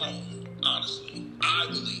close to home, honestly. I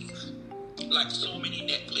believe, like so many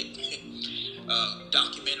Netflix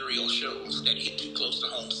documentary or shows that hit too close to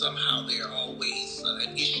home, somehow they're always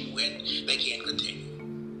an issue and they can't continue.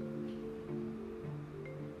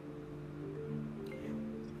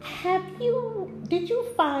 Did you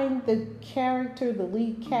find the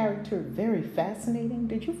lead character, very fascinating?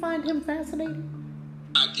 Did you find him fascinating?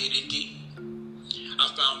 I did indeed. I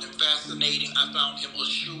found him fascinating. I found him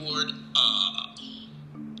assured,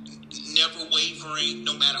 never wavering,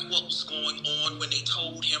 no matter what was going on. When they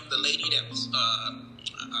told him, the lady that was,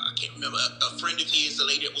 I can't remember, a friend of his, the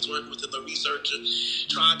lady that was working with him, the researcher,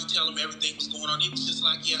 tried to tell him everything was going on. He was just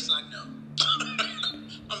like, yes, I know.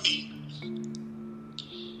 I mean,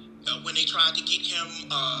 when they tried to get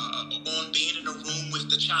him on being in a room with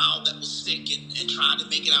the child that was sick and tried to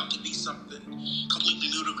make it out to be something completely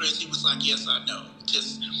ludicrous, he was like, yes, I know.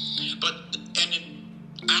 And an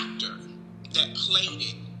actor that played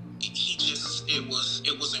it, it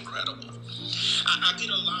was incredible. I get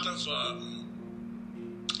a lot of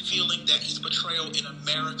feeling that his portrayal in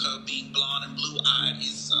America, being blonde and blue-eyed,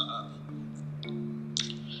 is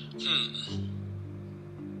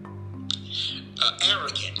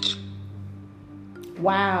arrogant.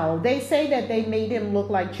 Wow. They say that they made him look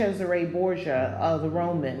like Cesare Borgia. The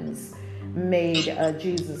Romans made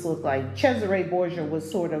Jesus look like. Cesare Borgia was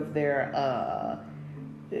sort of their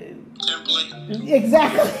template.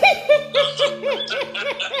 Exactly.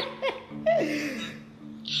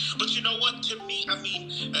 But you know what? To me, I mean,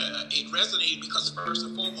 it resonated because first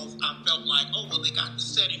and foremost, I felt like, oh, well, they got the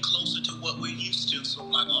setting closer to what we're used to. So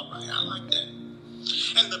I'm like, all right, I like that.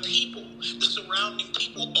 And the people, the surrounding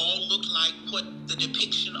people, all look like what the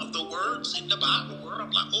depiction of the words in the Bible were.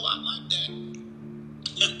 I'm like, oh, I like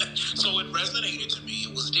that. So it resonated to me.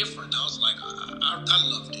 It was different. I was like, I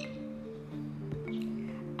loved it.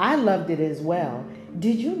 I loved it as well.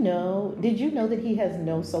 Did you know that he has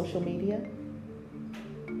no social media?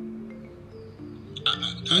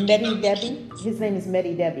 Mehdi Debbie? His name is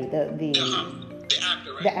Mehdi Debbie, the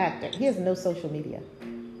actor, right? The actor. He has no social media.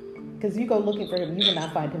 Because you go looking for him, you will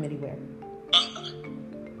not find him anywhere.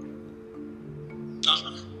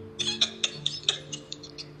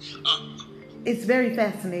 It's very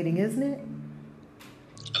fascinating, isn't it?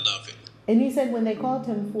 I love it. And he said when they called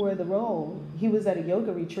him for the role, he was at a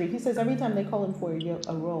yoga retreat. He says every time they call him for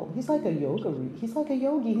a role, he's like a yogi. He's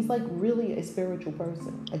like really a spiritual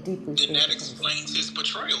person, a deeply spiritual person. And that explains his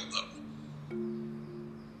portrayal, though.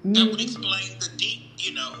 Mm-hmm. That would explain the deep,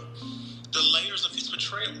 the layers of his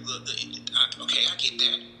portrayal. Okay, I get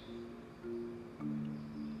that.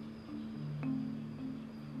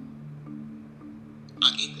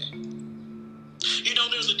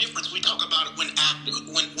 there's a difference. We talk about it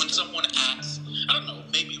when someone acts. I don't know,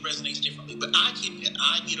 maybe it resonates differently, but I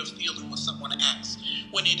get a feeling when someone acts,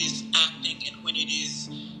 when it is acting and when it is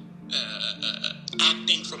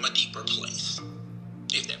acting from a deeper place,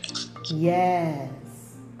 if that makes sense. Yes.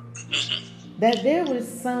 That there was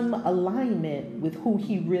some alignment with who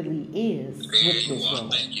he really is There with you this are. role.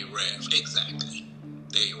 Thank you, Rev. Exactly.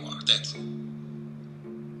 There you are. That's it.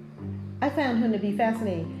 I found him to be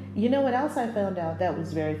fascinating. You know what else I found out that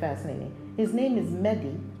was very fascinating? His name is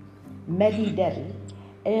Mehdi Debi,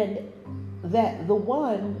 and that the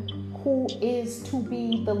one who is to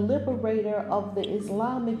be the liberator of the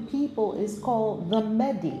Islamic people is called the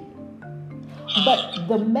Mehdi. But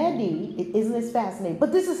the Mehdi, isn't this fascinating?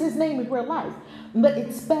 But this is his name in real life. But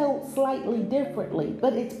it's spelled slightly differently,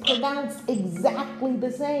 but it's pronounced exactly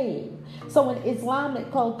the same. So in Islamic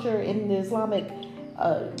culture, in the Islamic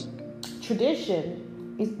tradition,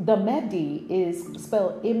 the Mehdi is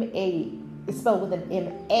spelled M-A, is spelled with an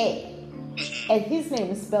M-A. And his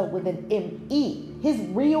name is spelled with an M-E. His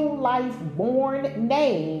real life born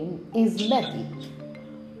name is Mehdi.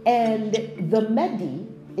 And the Mehdi,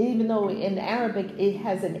 even though in Arabic it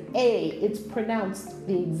has an A, it's pronounced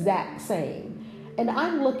the exact same. And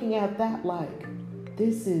I'm looking at that like,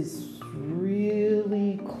 this is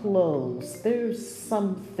really close. There's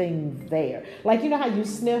something there. Like, you know how you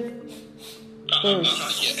sniff?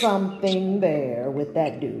 There's something there with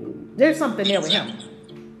that dude. There's something there with him.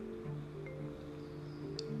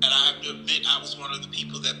 And I have to admit, I was one of the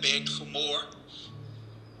people that begged for more,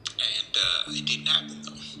 and it didn't happen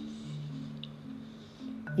though.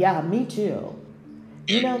 Yeah, me too.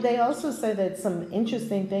 You know, they also say that some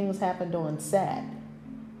interesting things happened on set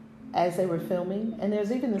as they were filming. And there's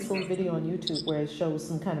even this little video on YouTube where it shows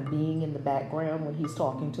some kind of being in the background when he's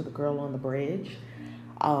talking to the girl on the bridge.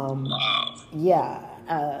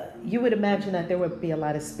 You would imagine that there would be a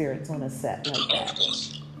lot of spirits on a set like that. Of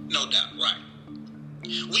course, no doubt, right.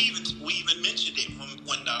 We even mentioned it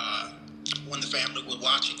when the family were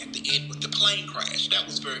watching at the end with the plane crash. That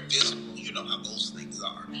was very visible. You know how those things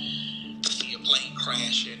are. To see a plane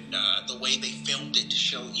crash and the way they filmed it to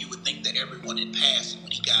show, you would think that everyone had passed, and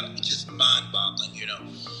when he got up, it's just mind-boggling, you know.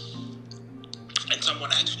 And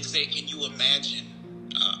someone actually said, can you imagine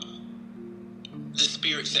the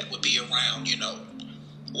spirits that would be around, you know,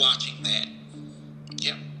 watching that?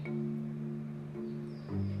 Yeah.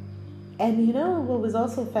 And you know what was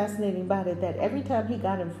also fascinating about it, that every time he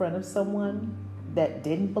got in front of someone that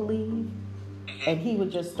didn't believe, and he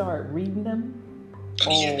would just start reading them,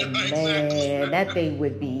 man, that thing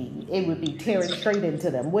would be tearing straight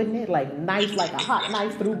into them, wouldn't it? Like a hot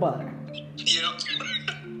knife through butter. Yeah.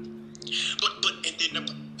 but and then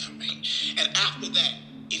and after that,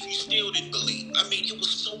 if you still didn't believe, I mean, it was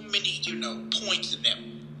so many, you know, points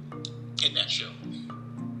in that show.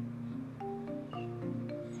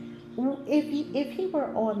 If he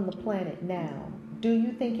were on the planet now, do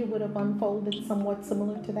you think it would have unfolded somewhat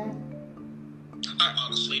similar to that? I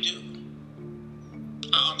honestly do.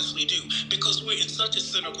 Because we're in such a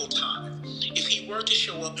cynical time. If he were to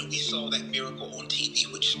show up and we saw that miracle on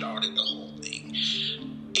TV, which started the whole thing,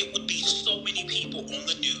 it would be so many people on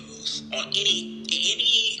the news, on any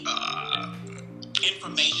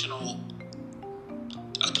informational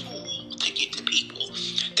tool to get to people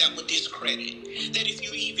that would discredit. That if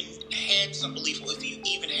you even had some belief, or if you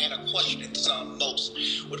even had a question, most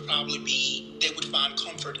would probably be, they would find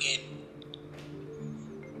comfort in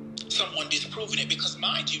someone disproving it. Because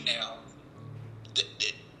mind you now,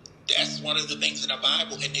 that's one of the things in the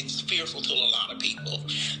Bible, and it's fearful to a lot of people.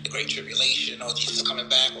 The Great Tribulation, or Jesus coming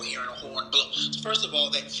back, or hearing a horn blow. So first of all,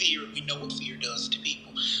 that fear, we know what fear does to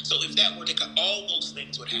people. So if that were to come, all those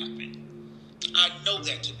things would happen. I know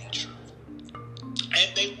that to be true.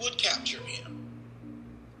 And they would capture him.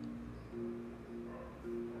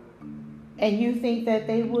 And you think that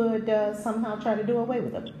they would somehow try to do away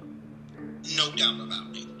with him? No doubt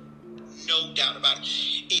about it. No doubt about it.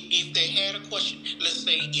 If they had a question, let's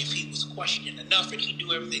say if he was questioned enough and he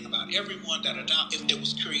knew everything about everyone, if there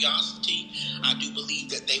was curiosity, I do believe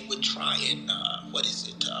that they would try and,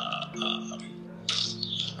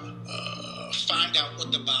 find out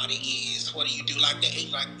what the body is. What do you do? Like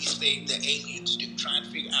we say, the aliens do, try and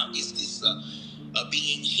figure out, is this a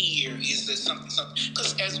being here? Is there something?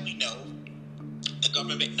 Because as we know, the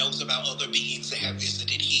government knows about other beings that have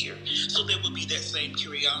visited here. So there would be that same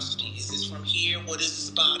curiosity. Is this from here? What is this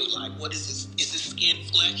body like? What is this? Is this skin,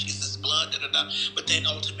 flesh? Is this blood? But then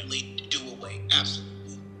ultimately do away.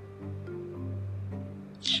 Absolutely.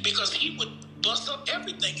 Because he would bust up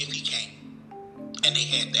everything if he came. And they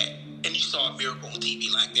had that. And you saw a miracle on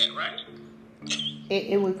TV like that, right?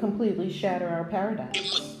 It would completely shatter our paradigm. It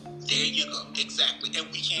would. There you go. Exactly. And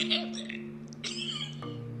we can't have that.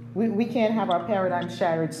 We can't have our paradigm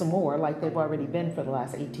shattered some more like they've already been for the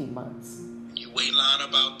last 18 months. You ain't lying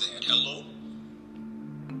about that. Hello?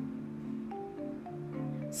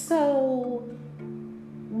 So,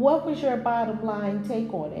 what was your bottom line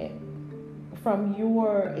take on it? From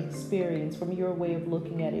your experience, from your way of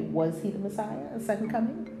looking at it, was he the Messiah, a second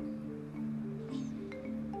coming?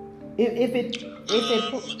 If it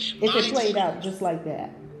played out just like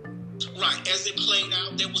that. Right, as it played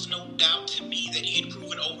out, there was no doubt to me that he had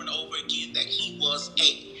proven over and over again that he was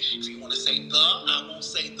if you want to say the, I won't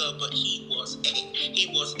say the, but he was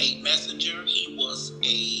a messenger. He was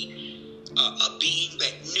a being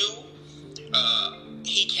that knew.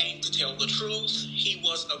 He came to tell the truth. He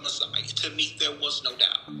was a Messiah. To me, there was no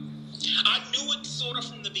doubt. I knew it sort of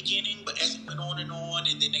from the beginning, but as it went on, and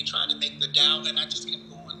then they tried to make the doubt, and I just kept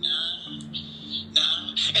going, nah.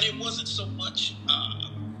 And it wasn't so much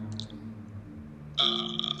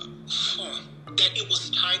that it was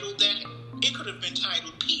titled that. It could have been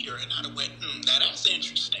titled Peter, and I'd have went, now that's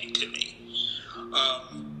interesting to me.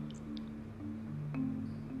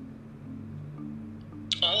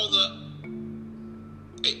 All the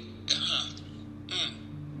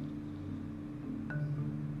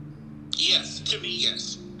yes, to me,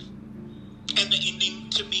 yes. And the ending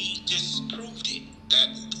to me just proved it.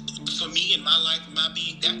 That for me in my life, my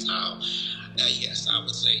being, that's how. Yes, I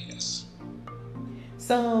would say yes.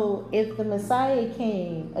 So if the Messiah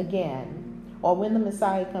came again, or when the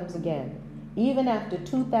Messiah comes again, even after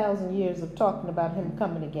 2,000 years of talking about him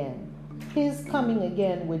coming again, his coming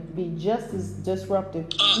again would be just as disruptive,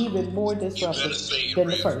 even more disruptive than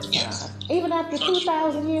the first time. Even after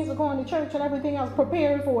 2,000 years of going to church and everything else,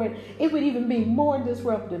 preparing for it, it would even be more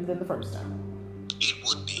disruptive than the first time. It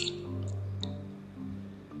would be.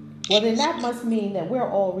 Well, then that must mean that we're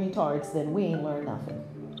all retards, then we ain't learned nothing.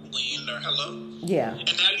 We ain't learned, hello? Yeah.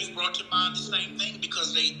 And now you've brought to mind the same thing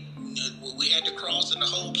because we had to cross and the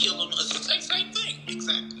whole kill them. Same thing,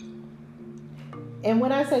 exactly. And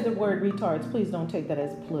when I say the word retards, please don't take that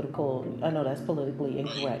as political. I know that's politically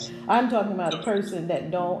incorrect. I'm talking about a person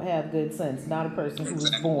that don't have good sense, not a person who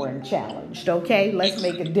was born challenged, okay? Let's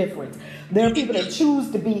make a difference. There are people that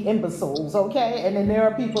choose to be imbeciles, okay? And then there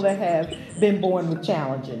are people that have been born with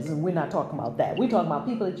challenges, and we're not talking about that. We're talking about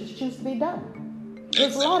people that just choose to be dumb.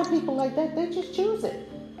 There's a lot of people like that. They just choose it.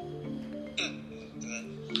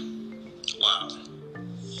 Wow.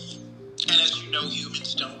 And as you know,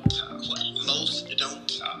 humans don't, most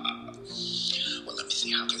don't, well, let me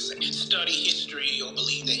see, how can I say, study history or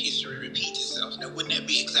believe that history repeats itself. Now, wouldn't that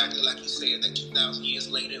be exactly like you said, that 2,000 years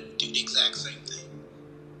later, we do the exact same thing?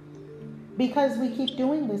 Because we keep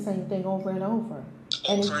doing the same thing over and over.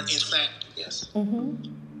 In fact, yes.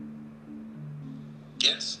 Mm-hmm.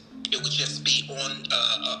 Yes. It would just be on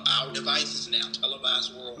our devices now,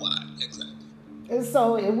 televised worldwide. Exactly. And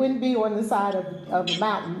so it wouldn't be on the side of a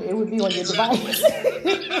mountain. It would be on your device.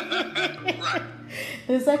 Right.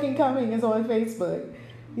 The second coming is on Facebook.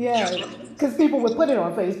 Yeah, because people would put it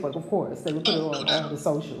on Facebook, of course. They would put it on all the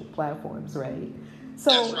social platforms, right?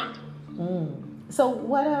 So, that's right. So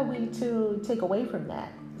what are we to take away from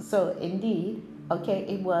that? So indeed, okay,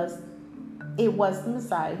 it was the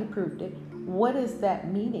Messiah. He proved it. What is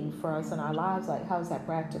that meaning for us in our lives? Like, how is that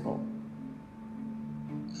practical?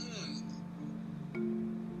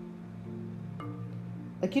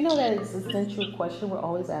 Like, you know that existential question we're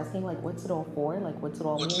always asking, like, what's it all for? Like, what's it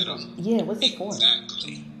all mean? Yeah, what's it for?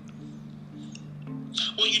 Exactly.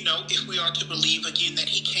 Well, you know, if we are to believe again that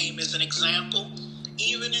he came as an example,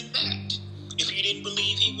 even in that, if you didn't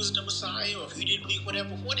believe he was the Messiah, or if you didn't believe whatever,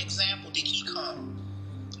 what example did he come?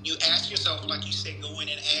 You ask yourself, like you said, go in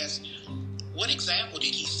and ask, what example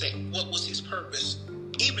did he set? What was his purpose?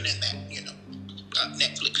 Even in that,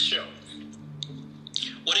 Netflix show.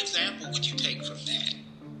 What example would you take from that?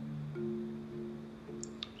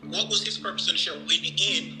 What was his purpose in the show? In the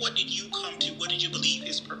end, what did you come to? What did you believe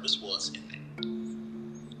his purpose was in that?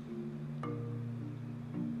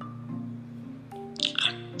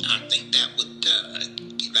 I think that would,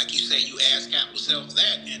 like you say, you ask yourself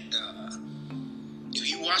that, and if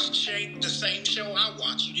you watch the same show I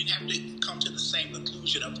watched, you didn't have to come to the same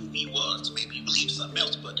conclusion of who he was. Maybe you believe something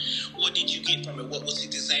else, but what did you get from it? What was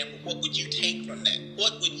his example? What would you take from that?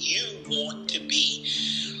 What would you want to be?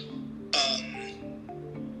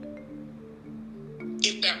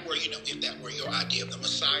 If that were your idea of the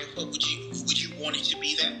Messiah, would you want it to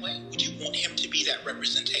be that way? Would you want him to be that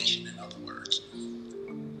representation, in other words?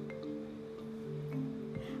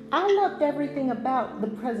 I loved everything about the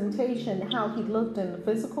presentation, how he looked in the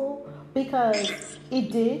physical, because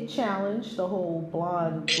it did challenge the whole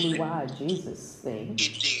blonde, blue-eyed Jesus thing.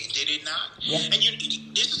 Did it not? Yeah. And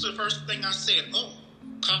this is the first thing I said. Oh,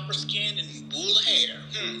 copper skin and wool hair.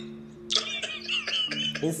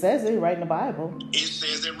 It says it right in the Bible. It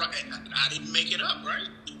says it right. I didn't make it up, right?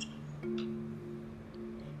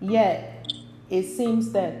 Yet, it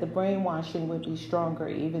seems that the brainwashing would be stronger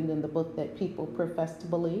even than the book that people profess to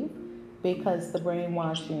believe, because the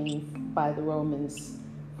brainwashing by the Romans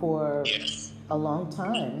for a long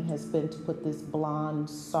time has been to put this blonde,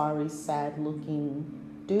 sorry, sad-looking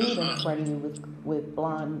dude in front of you with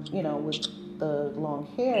blonde, with the long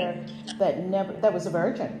hair that was a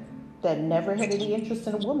virgin, that never had any interest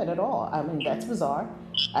in a woman at all. I mean, that's bizarre.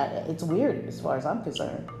 It's weird as far as I'm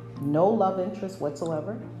concerned. No love interest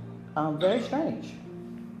whatsoever. Very strange.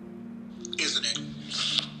 Isn't it?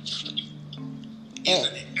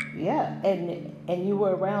 Isn't it? Yeah, and you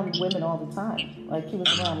were around women all the time. Like, he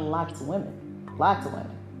was around lots of women.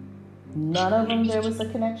 None of them there was a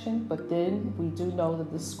connection, but then we do know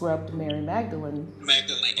that the scrubbed Mary Magdalene.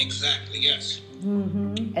 Exactly, yes.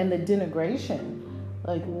 Mm-hmm. And the denigration.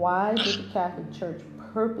 Like, why did the Catholic Church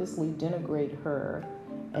purposely denigrate her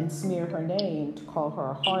and smear her name to call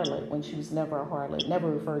her a harlot when she was never a harlot, never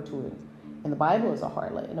referred to it in the Bible as a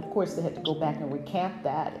harlot? And of course, they had to go back and recant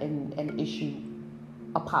that and issue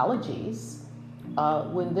apologies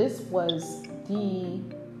when this was the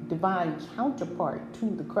divine counterpart to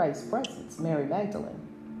the Christ presence, Mary Magdalene.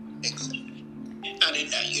 Exactly. I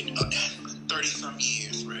didn't, 30-some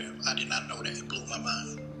years, Rev, I did not know that. It blew my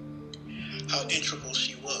mind. How integral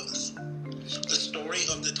she was. The story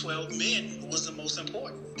of the 12 men was the most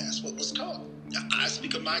important. That's what was taught. I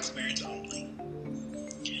speak of my experience only.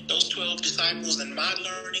 Those 12 disciples and my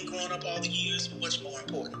learning growing up all the years were much more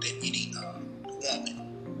important than any woman.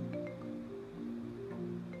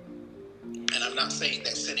 And I'm not saying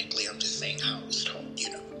that cynically, I'm just saying how it was taught,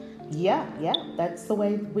 Yeah, that's the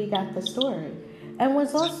way we got the story. And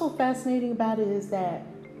what's also fascinating about it is that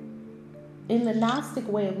in the Gnostic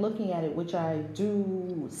way of looking at it, which I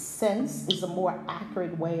do sense is a more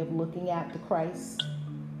accurate way of looking at the Christ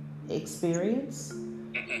experience,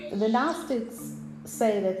 the Gnostics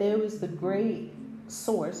say that there was the great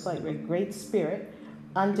source, like a great spirit,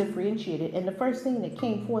 undifferentiated, and the first thing that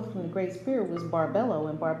came forth from the great spirit was Barbelo,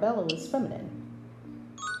 and Barbelo is feminine.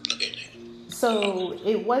 So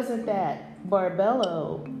it wasn't that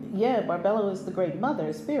Barbelo is the great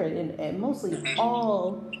mother spirit, and mostly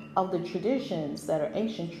all of the traditions that are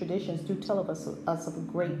ancient traditions do tell of us of a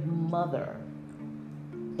great mother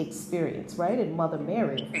experience, right? And Mother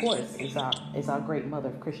Mary, of course, is our great mother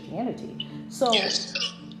of Christianity. So,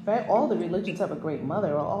 right, all the religions have a great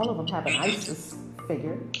mother, or all of them have an Isis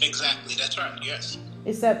figure. Exactly, that's right, yes.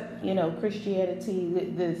 Except, Christianity,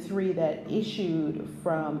 the three that issued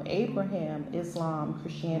from Abraham, Islam,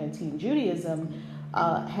 Christianity, and Judaism,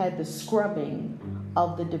 had the scrubbing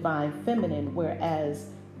of the divine feminine, whereas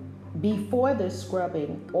before the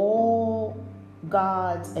scrubbing, all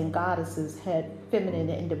gods and goddesses had feminine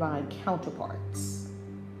and divine counterparts.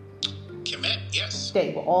 Kemet, yes.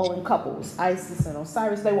 They were all in couples. Isis and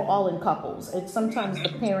Osiris, they were all in couples. And sometimes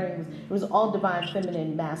the pairing, it was all divine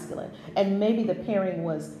feminine, masculine. And maybe the pairing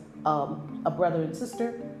was a brother and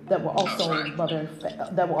sister that were also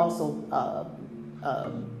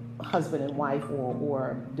husband and wife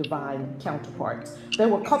or divine counterparts. They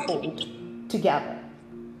were coupled together.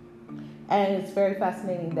 And it's very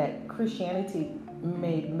fascinating that Christianity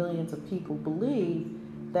made millions of people believe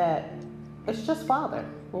that it's just Father.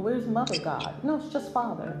 Well, where's Mother God? No, it's just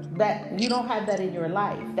Father. That you don't have that in your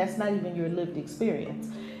life. That's not even your lived experience.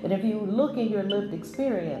 And if you look in your lived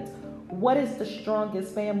experience, what is the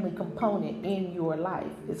strongest family component in your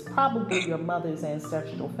life? It's probably your mother's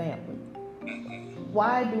ancestral family.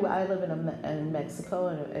 Why do I live in Mexico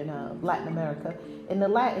and Latin America? In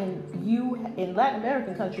Latin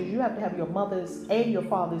American countries, you have to have your mother's and your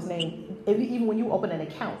father's name, even when you open an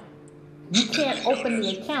account. You can't open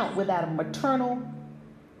the account without a maternal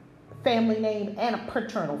family name and a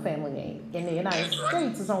paternal family name. In the United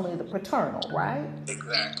States, it's only the paternal, right?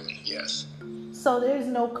 Exactly, yes. So there's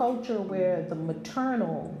no culture where the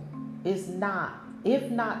maternal is not, if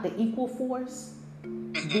not the equal force,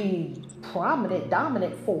 the prominent,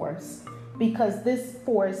 dominant force, because this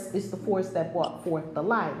force is the force that brought forth the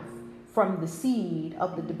life from the seed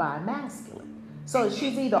of the divine masculine. So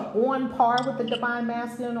she's either on par with the divine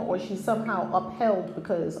masculine or she's somehow upheld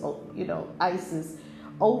because, Isis,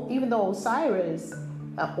 even though Osiris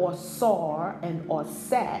or Sar or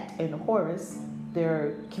Sat and Horus,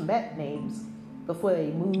 their Kemet names, before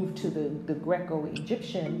they moved to the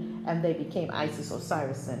Greco-Egyptian and they became Isis,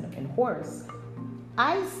 Osiris, and Horus.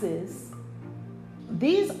 ISIS,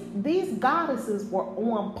 these goddesses were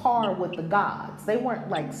on par with the gods. They weren't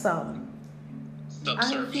like some.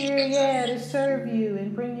 I'm here, to serve you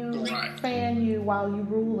and bring you, fan you while you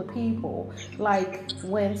rule the people. Like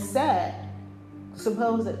when Set,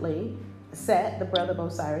 supposedly, the brother of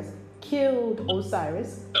Osiris, killed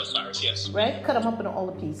Osiris. Osiris, yes. Right? Cut him up into all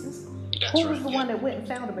the pieces. That's Who was the one that went and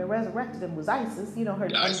found him and resurrected him was Isis. You know, her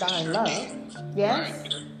undying love. Yes?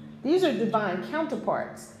 Right. These are divine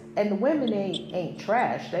counterparts. And the women ain't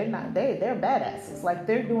trash. They're badasses. Like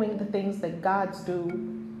they're doing the things that gods do,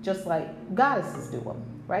 just like goddesses do them,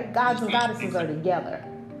 right? Gods and goddesses are together.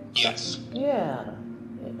 Yes. Yeah.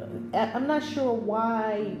 I'm not sure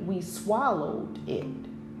why we swallowed it.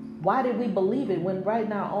 Why did we believe it when right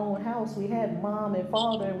in our own house we had mom and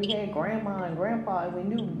father and we had grandma and grandpa, and we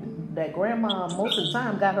knew that grandma most of the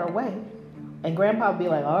time got her way. And grandpa would be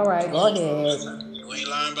like, all right, go ahead. You ain't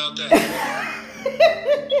lying about that.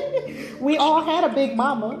 We all had a big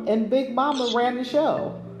mama, and big mama ran the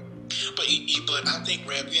show. But I think,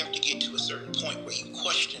 Reb, you have to get to a certain point where you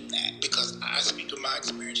question that, because I speak to my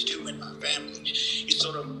experience too in my family. You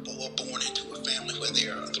sort of were born into a family where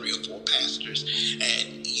there are 3 or 4 pastors,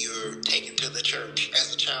 and you're taken to the church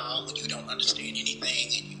as a child when you don't understand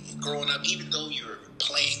anything, and you're growing up, even though you're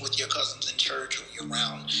playing with your cousins in church or you're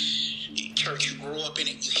around church, you grow up in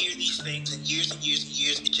it, you hear these things, and years,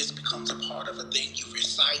 it just becomes a part of a thing. You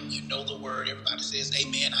recite, you know the word, everybody says,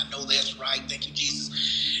 amen, I know that's right, thank you, Jesus.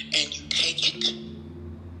 And you take it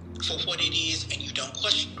for what it is, and you don't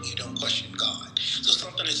question God. So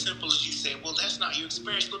something as simple as you say, well, that's not your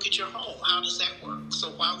experience, look at your home, how does that work? So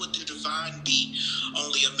why would the divine be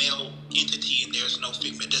only a male entity and there's no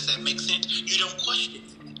female? Does that make sense? You don't question it.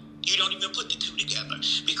 You don't even put the two together,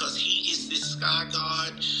 because he is this sky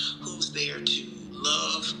god who's there to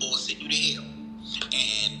love or send you to hell.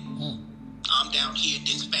 And I'm down here in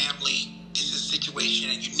this family, this is a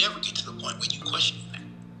situation, and you never get to the point where you question that.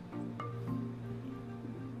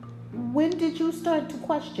 When did you start to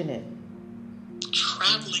question it?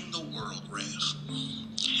 Traveling the world, Rev,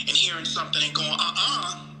 and hearing something and going,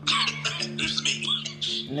 this is me.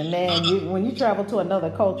 Man, when you travel to another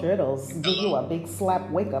culture, it'll give you a big slap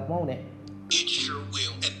wake up, won't it? It sure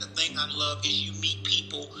will. And the thing I love is you meet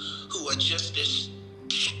people who are just as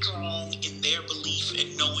strong in their belief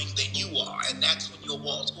and knowing than you are. And that's when your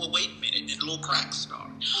walls, well, wait a minute, and little cracks start.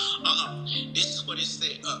 This is what it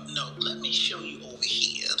said. No, let me show you over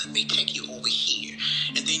here. Let me take you over here.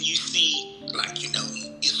 And then you see, like,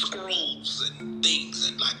 scrolls and things.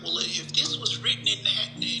 And like, well, if this was written in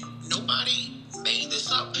that, and nobody made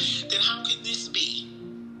this up, then how can this be?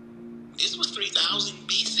 This was 3000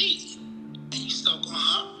 BC. And you start going,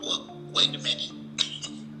 well, wait a minute.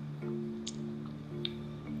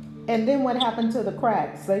 And then what happened to the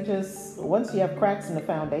cracks? Once you have cracks in the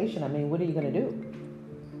foundation, I mean, what are you going to do?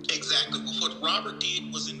 Exactly. Well, what Robert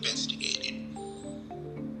did was investigated.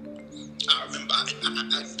 I remember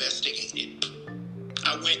I investigated.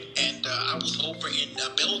 I went and I was over in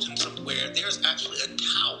Belgium somewhere. There's actually a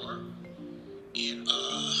tower in,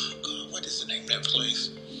 what is the name of that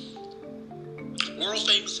place? World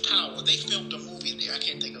famous tower. They filmed a movie there. I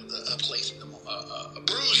can't think of the place.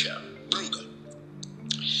 Brugge.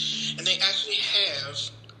 And they actually have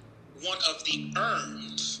one of the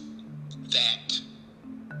urns that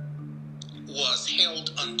was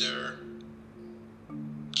held under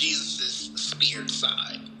Jesus' speared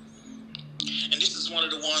side. And this is one of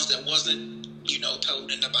the ones that wasn't,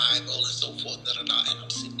 told in the Bible and so forth. And I'm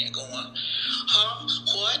sitting there going,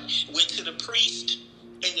 what? Went to the priest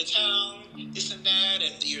in the town, this and that,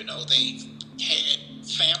 and they had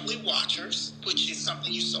family watchers, which is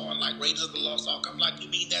something you saw in like Raiders of the Lost Ark. I'm like, you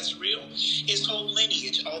mean that's real? His whole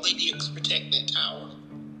lineage, all they did was protect that tower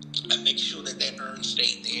and make sure that urn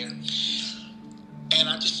stayed there. And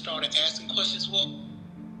I just started asking questions. Well,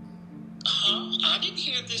 I didn't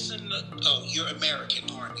hear this in the... Oh, you're American,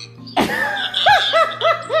 aren't you?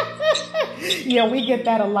 Yeah, we get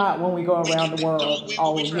that a lot when we go around the world.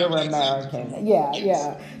 Oh, you're American.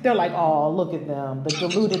 Yeah. They're like, oh, look at them, the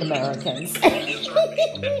deluded Americans.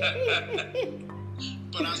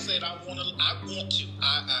 But I said, I'm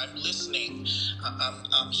listening.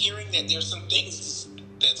 I'm hearing that there's some things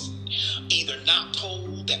that's either not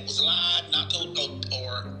told, that was lied, not told,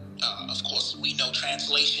 or of course, we know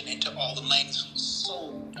translation into all the languages was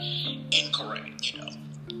so incorrect,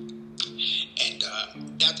 And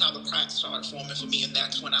that's how the cracks started forming for me, and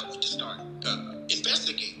that's when I went to start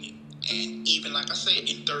investigating it. And even, like I said,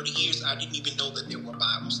 in 30 years, I didn't even know that there were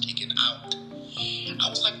Bibles taken out. I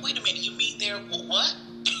was like, wait a minute, you mean there were what?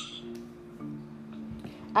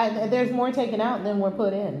 There's more taken out than were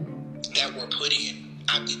put in. That were put in.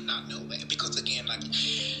 I did not know that because, again, like you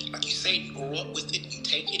say, you grow up with it, you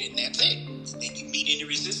take it, and that's it. And then you meet any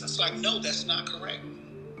resistance. Like, no, that's not correct.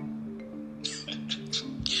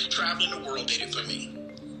 Traveling the world did it for me.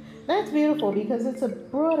 That's beautiful because it's a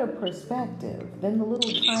broader perspective than the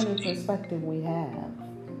little tiny perspective we have.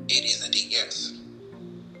 It is indeed, yes.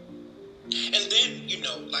 And then,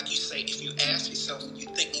 like you say, if you ask yourself and you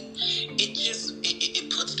think, it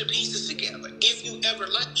puts the pieces together. If you ever,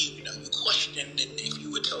 you questioned, and if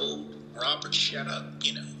you were told, Robert, shut up,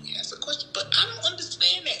 you ask a question, but I don't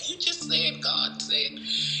understand that. You just said God said,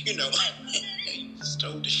 you just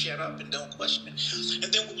told to shut up and don't question.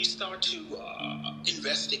 And then when you start to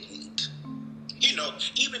investigate,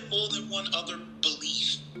 even more than one other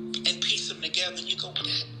belief and piece them together, you go,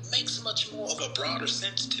 that makes much more of a broader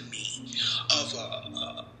sense to me of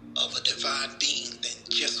a divine being than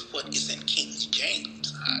just what is in King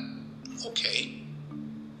James. Okay.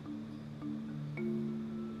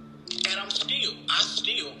 And I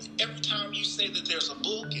still, every time you say that there's a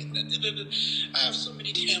book, and I have so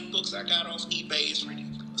many damn books I got off eBay, it's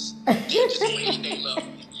ridiculous. They're just waiting, they love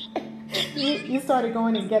me. You started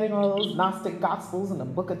going and getting all those Gnostic Gospels and the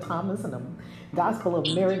Book of Thomas and the Gospel of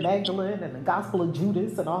Mary Magdalene and the Gospel of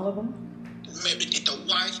Judas and all of them. Maybe the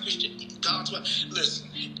wise Christian, God's wife. Listen,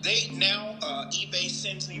 eBay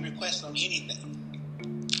sends me requests on anything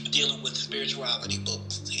dealing with spirituality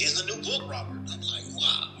books. Here's a new book, Robert. I'm like,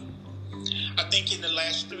 wow. I think in the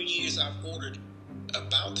last 3 years I've ordered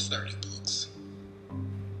about 30 books.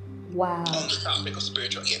 Wow. On the topic of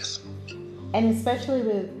spiritual, yes. And especially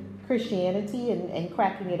with Christianity and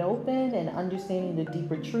cracking it open and understanding the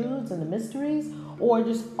deeper truths and the mysteries, or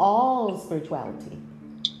just all spirituality?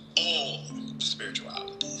 All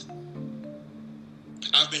spirituality.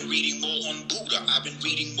 I've been reading more on Buddha. I've been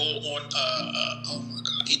reading more on, oh my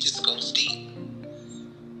God, it just goes deep.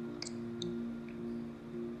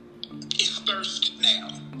 It's thirst now.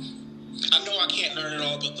 I know I can't learn it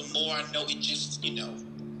all, but the more I know, it just,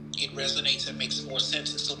 it resonates and makes more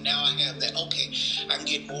sense. And so now I have that, okay, I can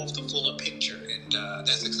get more of the fuller picture, and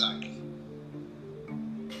that's exciting.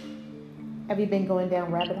 Have you been going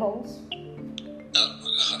down rabbit holes?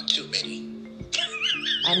 Too many.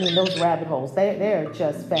 I mean, those rabbit holes, they're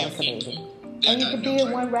just fascinating. And you could be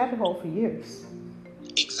in one rabbit hole for years.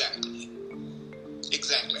 Exactly.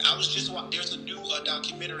 I was just watching, there's a new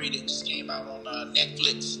documentary that just came out on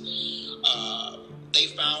Netflix. They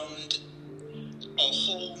found a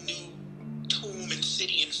whole new tomb and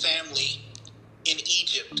city and family in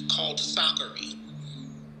Egypt called Saqqari.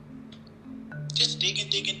 Just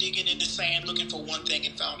digging in the sand, looking for one thing,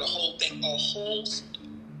 and found a whole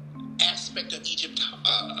aspect of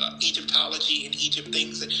Egyptology and Egypt,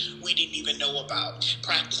 things that we didn't even know about.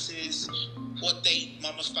 Practices, what they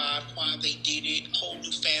mummified, why they did it, whole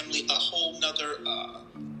new family, a whole nother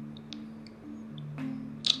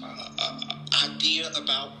idea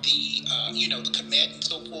about the the Kemet and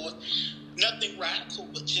so forth. Nothing radical,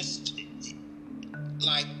 but just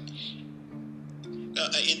like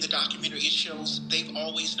in the documentary, it shows they've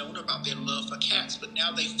always known about their love for cats, but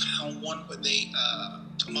now they found one where they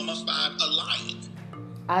mummified a lion.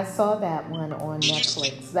 I saw that one on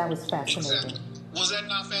Netflix. That was fascinating. Exactly. Was that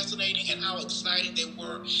not fascinating? And how excited they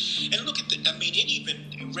were. And look at it even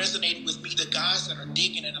resonated with me. The guys that are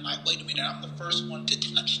digging, and I'm like, wait a minute, I'm the first one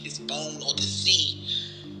to touch this bone or to see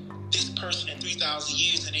this person in 3,000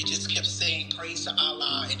 years. And they just kept saying praise to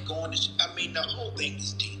Allah and going to, the whole thing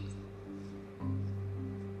is deep.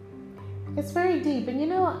 It's very deep.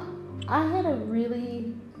 And I had a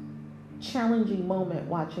really challenging moment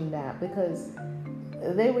watching that, because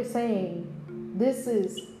they were saying, this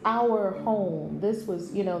is our home. This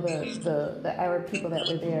was, the Arab people that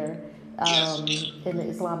were there, and the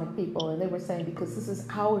Islamic people, and they were saying, because this is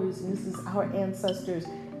ours and this is our ancestors.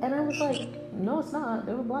 And I was like, no, it's not.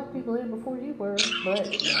 There were black people there before you were.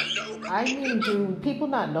 But do people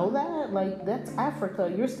not know that? Like, that's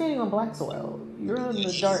Africa. You're standing on black soil. You're on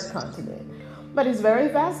the dark continent. But it's very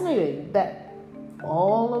fascinating that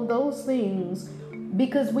all of those things,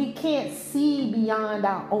 because we can't see beyond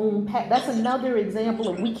our own that's another example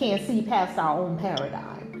of we can't see past our own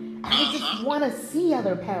paradigm. I just want to see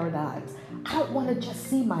other paradigms. I don't want to just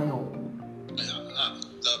see my own.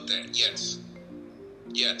 Love that.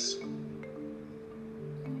 Yes.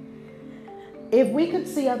 If we could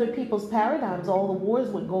see other people's paradigms, all the wars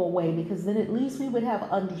would go away, because then at least we would have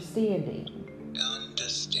understanding,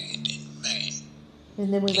 man.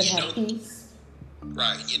 And then we would have peace.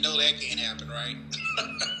 Right. That can't happen, right?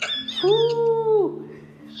 Ooh.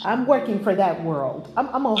 I'm working for that world. I'm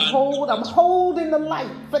holding the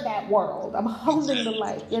light for that world. I'm holding the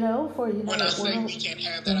light, for a united when I say world. we can't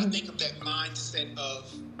have that, I think of that mindset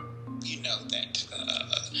of,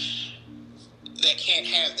 that can't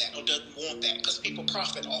have that or doesn't want that, because people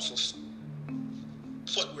profit off of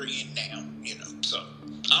what we're in now, So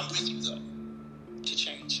I'm with you though to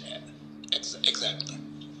change that. Exactly.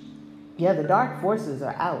 Yeah, the dark forces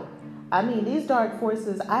are out. I mean, these dark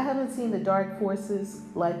forces, I haven't seen the dark forces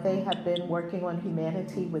like they have been working on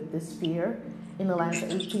humanity with this fear in the last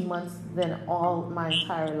 18 months than all my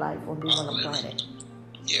entire life on being on the planet.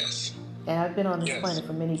 Yes. And I've been on this planet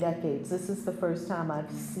for many decades. This is the first time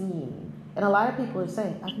I've seen, and a lot of people are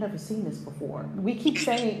saying, I've never seen this before. We keep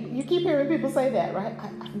saying, you keep hearing people say that, right?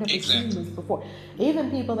 I've never seen this before.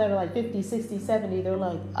 Even people that are like 50, 60, 70, they're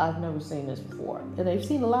like, I've never seen this before. And they've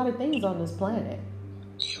seen a lot of things on this planet.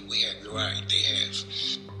 Yeah, we have, right, they have.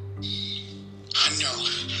 I know.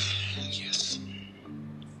 Yes.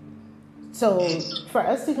 So for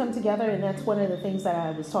us to come together, and that's one of the things that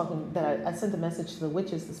I was talking, that I sent a message to the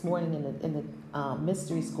witches this morning in the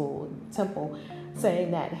mystery school temple,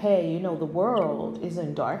 saying that, hey, the world is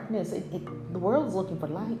in darkness. The world is looking for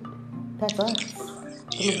light. That's us.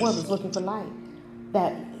 The world is looking for light.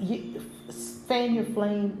 That you fan your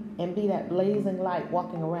flame and be that blazing light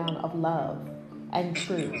walking around of love and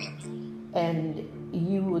truth. And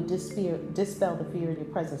you will dispel the fear in your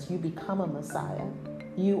presence. You become a Messiah.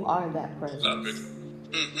 You are that presence. Love it.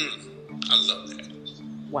 I love that.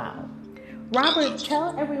 Wow. Robert,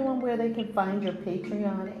 tell everyone where they can find your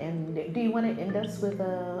Patreon, and do you want to end us with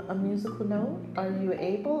a musical note? Are you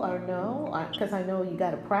able or no? Because I know you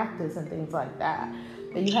got to practice and things like that.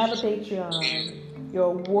 But you have a Patreon. You're a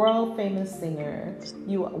world famous singer.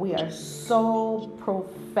 We are so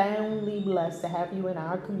profoundly blessed to have you in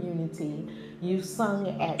our community. You sung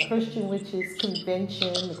at Christian Witches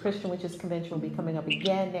Convention. The Christian Witches Convention will be coming up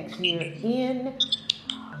again next year in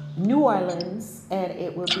New Orleans, and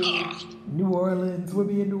it will be New Orleans. We'll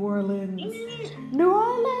be in New Orleans. New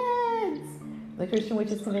Orleans! The Christian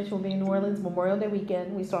Witches Convention will be in New Orleans Memorial Day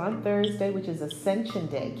weekend. We start on Thursday, which is Ascension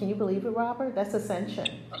Day. Can you believe it, Robert? That's Ascension.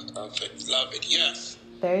 Love it, yes.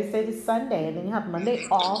 Thursday to Sunday, and then you have Monday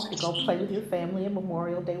off to go play with your family in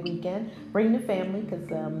Memorial Day weekend. Bring the family,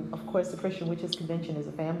 because of course the Christian Witches Convention is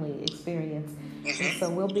a family experience. And so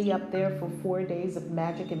we'll be up there for 4 days of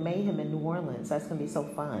magic and mayhem in New Orleans. That's going to be so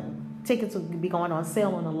fun. Tickets will be going on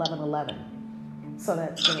sale on 11/11. So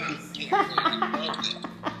that's going to be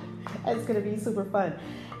that's going to be super fun.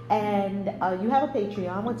 And you have a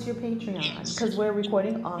Patreon. What's your Patreon? Because we're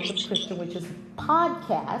recording on the Christian Witches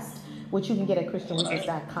podcast, which you can get at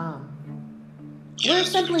ChristianWitches.com. We're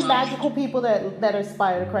simply magical people that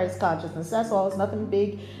aspire to Christ consciousness. That's all. It's nothing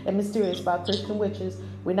big and mysterious about Christian witches.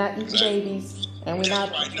 We're not eating babies, and we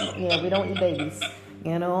don't eat babies.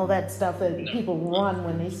 All that stuff that people run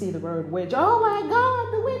when they see the word witch. Oh my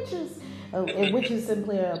God, the witches! A witch is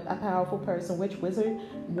simply a powerful person, witch, wizard,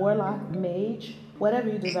 warlock, mage, whatever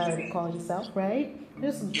you desire to call yourself, right?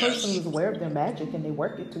 This is a person who's aware of their magic and they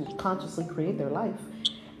work it to consciously create their life.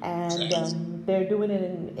 And they're doing it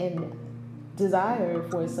in desire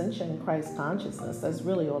for ascension in Christ consciousness. That's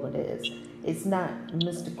really all it is. It's not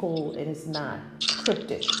mystical and it's not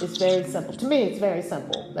cryptic. It's very simple. To me, it's very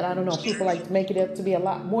simple. But I don't know, people like to make it up to be a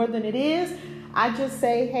lot more than it is. I just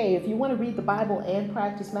say, hey, if you want to read the Bible and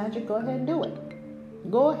practice magic, go ahead and do it.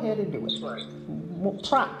 Go ahead and do it. Right.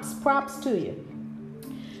 Props to you.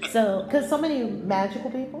 So, because so many magical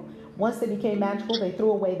people, once they became magical, they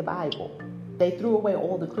threw away the Bible. They threw away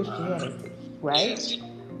all the Christianity, right?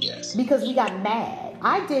 Yes. Because we got mad.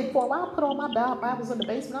 I did for a while. I put all my Bibles in the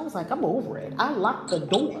basement. I was like, I'm over it. I locked the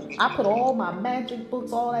door. I put all my magic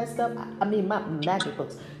books, all that stuff. I mean, my magic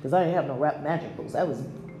books, because I didn't have no rap magic books. That was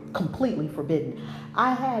completely forbidden.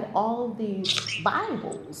 I had all of these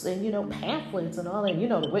Bibles and, pamphlets and all that.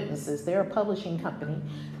 The Witnesses, they're a publishing company.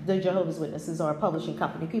 The Jehovah's Witnesses are a publishing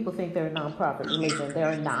company. People think they're a nonprofit religion.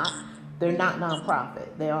 They're not. They're not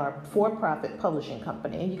nonprofit. They are a for-profit publishing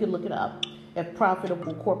company. And you can look it up at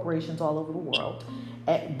profitable corporations all over the world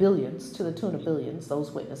at billions, to the tune of billions,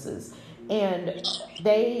 those Witnesses. And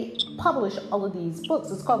they publish all of these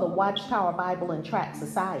books. It's called the Watchtower Bible and Tract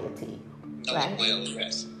Society. Right? Well,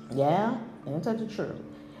 yes. Yeah, ain't that the truth?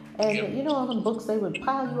 And all them books, they would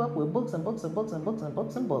pile you up with books and books and books and books and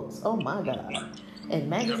books and books. Oh my God. And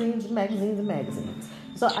magazines and magazines and magazines.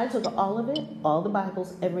 So I took all of it, all the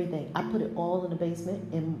Bibles, everything. I put it all in the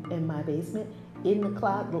basement, in my basement, in the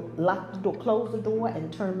closet, locked the door, closed the door,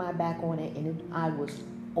 and turned my back on it, and I was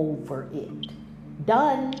over it.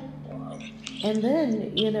 Done. And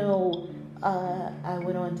then, I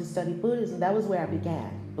went on to study Buddhism. That was where I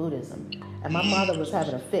began. Buddhism. And my mother was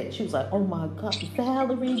having a fit. She was like, oh my God,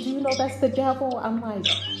 Valerie, do you know that's the devil? I'm like,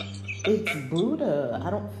 it's Buddha. I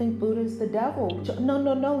don't think Buddha is the devil.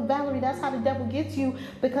 No, Valerie, that's how the devil gets you,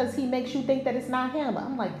 because he makes you think that it's not him.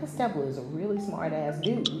 I'm like, this devil is a really smart ass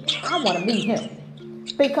dude. I want to meet him.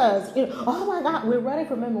 Because, oh my God, we're running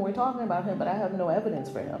from him and we're talking about him, but I have no evidence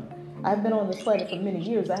for him. I've been on this planet for many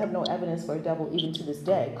years. I have no evidence for a devil even to this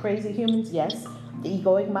day. Crazy humans, yes. The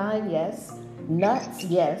egoic mind, yes. Nuts,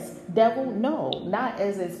 yes. Devil, no. Not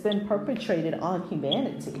as it's been perpetrated on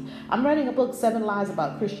humanity. I'm writing a book, 7 Lies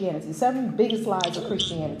About Christianity. 7 Biggest Lies of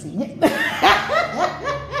Christianity.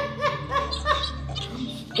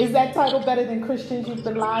 Is that title better than Christians You've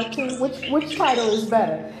Been Lied To? Which title is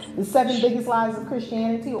better? The 7 Biggest Lies of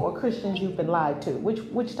Christianity or Christians You've Been Lied To?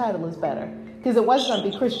 Which title is better? Because it was going to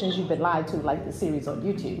be Christians You've Been Lied To, like the series on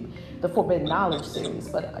YouTube, the Forbidden Knowledge series.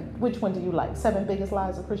 But which one do you like? 7 Biggest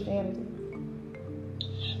Lies of Christianity?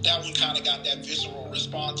 That one kind of got that visceral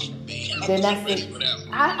response from me. Then that's it.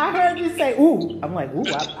 I heard you say, ooh. I'm like, ooh,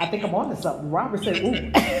 I think I'm on to something. Robert said, ooh.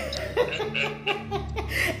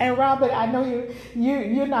 And Robert, I know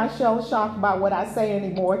you're not shell-shocked by what I say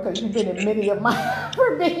anymore, because you've been in many of my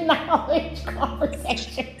Forbidden Knowledge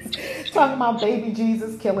conversations talking about baby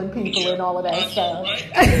Jesus killing people and all of that stuff.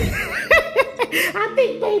 I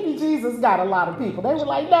think baby Jesus got a lot of people. They were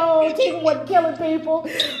like, no, Jesus wasn't killing people.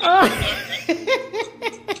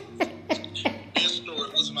 This story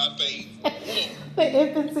was my favorite. The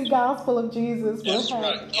infancy gospel of Jesus will have,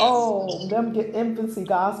 right, yes. Oh, them infancy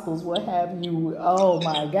gospels will have you, oh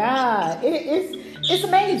my God. It's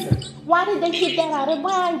amazing. Why did they keep that out of the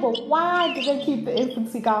Bible? Why did they keep the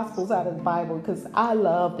infancy gospels out of the Bible? Because I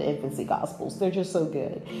love the infancy gospels. They're just so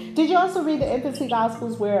good. Did you also read the infancy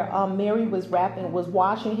gospels where Mary was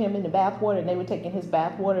washing him in the bathwater, and they were taking his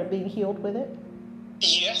bathwater and being healed with it?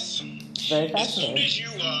 Yes. Very fascinating. As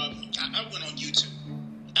soon as I went on YouTube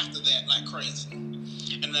after that like crazy.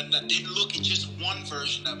 And then I didn't look at just one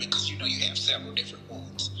version of it, because you have several different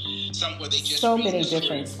ones. Some where they just so many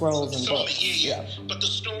different scrolls and books. Yeah. But the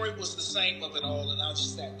story was the same of it all, and I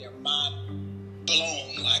just sat there mind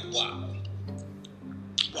blown, like wow.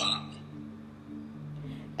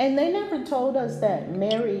 And they never told us that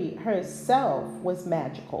Mary herself was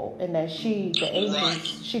magical, and that she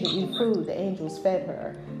didn't eat food. The angels fed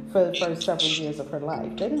her for the first several years of her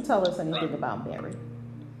life. They didn't tell us anything about Mary.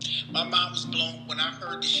 My mind was blown when I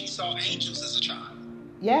heard that she saw angels as a child.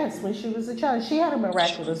 Yes, when she was a child. She had a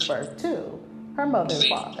miraculous birth, too. Her mother and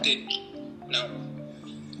father. No.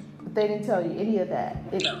 They didn't tell you any of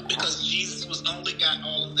that. No, because Jesus only got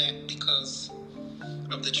all of that because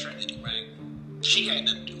of the Trinity, right? She had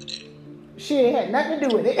nothing to do with it. She had nothing to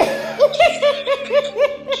do with it. She had nothing to do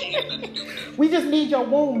with it. We just need your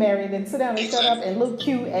womb, Mary, and then sit down and shut up and look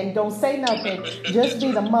cute and don't say nothing. Just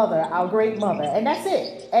be the mother, our great mother. And that's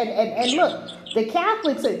it. And look, the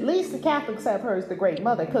Catholics, at least the Catholics have her as the great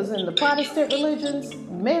mother, because in the Protestant religions,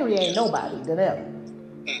 Mary ain't nobody to them.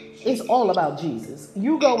 It's all about Jesus.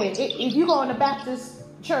 You go in, if you go in the Baptist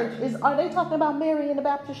church, are they talking about Mary in the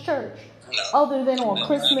Baptist church? No. Other than on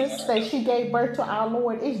Christmas that she gave birth to our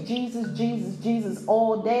Lord, it's Jesus, Jesus, Jesus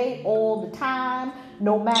all day, all the time.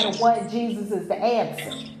 No matter what, Jesus is the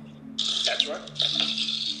answer. That's right.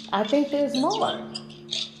 I think there's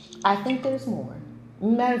more.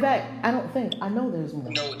 Matter of fact, I know there's more.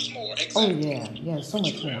 No, it's more. Exactly. Oh yeah, so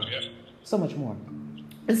much more. So much more.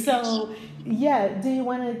 So, do you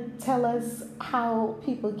want to tell us how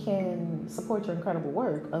people can support your incredible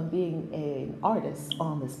work of being an artist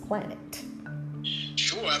on this planet?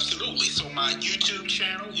 Sure, absolutely. So my YouTube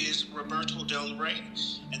channel is Roberto Del Rey,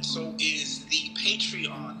 and so is the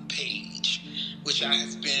Patreon page, which I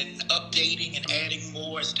have been updating and adding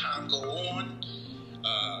more as time go on.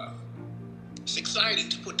 It's exciting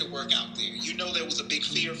to put the work out there. There was a big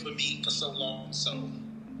fear for me for so long, so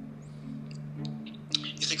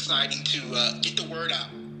it's exciting to get the word out,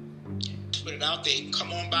 to put it out there.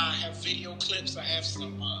 Come on by. I have video clips. I have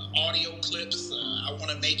some audio clips. I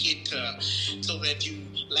want to make it so that you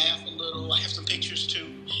laugh a little. I have some pictures too,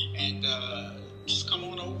 and just come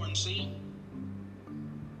on over and see.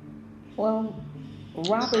 Well,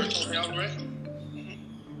 Robert, Roberto Del Rey.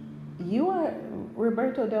 You are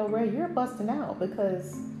Roberto Del Rey. You're busting out,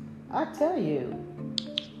 because I tell you,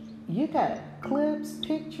 you got clips,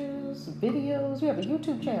 pictures, videos. You have a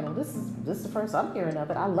YouTube channel. This is the first I'm hearing of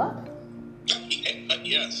it. I love it.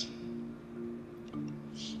 Yes.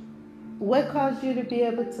 What caused you to be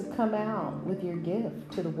able to come out with your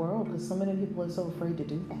gift to the world? Because so many people are so afraid to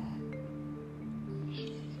do that.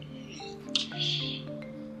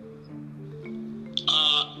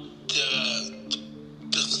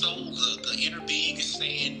 The soul, the inner being is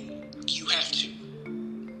saying,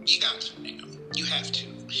 have to.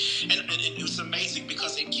 And it was amazing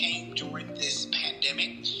because it came during this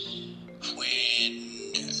pandemic when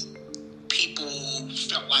people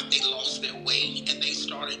felt like they lost their way and they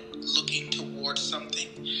started looking towards something.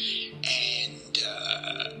 And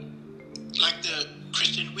like the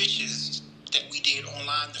Christian Witches that we did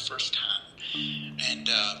online the first time. And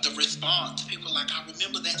the response, people were like, I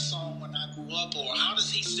remember that song when I grew up, or how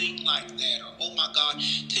does he sing like that? Or, oh my God,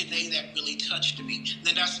 today that really touched me.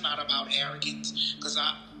 Then that's not about arrogance, because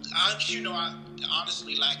I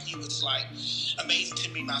honestly, like you, it's like amazing to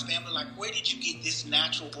me. My family, like, where did you get this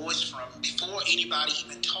natural voice from? Before anybody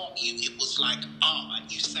even taught you, it was like,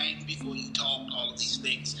 you sang before you talked, all of these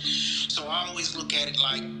things. So I always look at it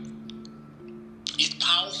like, it's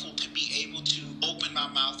powerful to be able to open my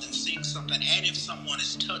mouth and sing something, and if someone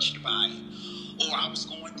is touched by it, or I was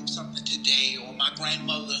going through something today, or my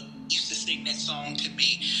grandmother used to sing that song to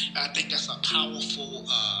me, I think that's a powerful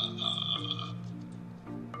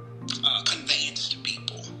conveyance to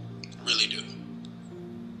people. I really do.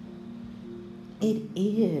 It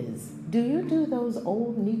is. Do you do those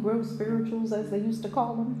old Negro spirituals, as they used to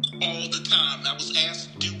call them? All the time. I was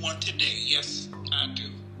asked to do one today. Yes, I do.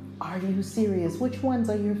 Are you serious? Which ones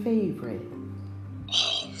are your favorite?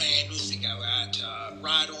 Oh man, let's see. I got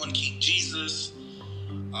Ride On King Jesus,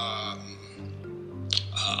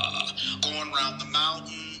 Going Around the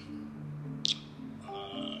Mountain,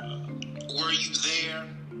 Were You There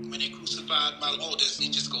When They Crucified My Lord?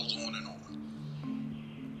 It just goes on and on.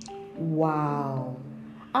 Wow.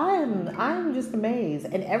 I'm just amazed.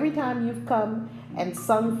 And every time you've come and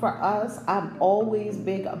sung for us, I'm always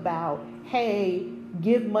big about, hey,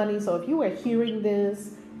 give money. So if you are hearing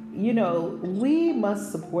this, we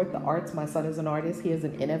must support the arts. My son is an artist. He has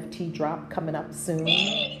an NFT drop coming up soon.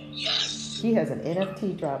 Yes. He has an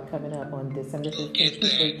NFT drop coming up on December 15th. People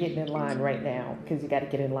are getting in line right now because you got to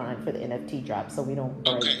get in line for the NFT drop so we don't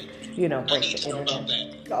break, break the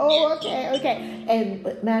internet. Oh, okay.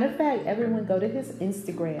 And matter of fact, everyone go to his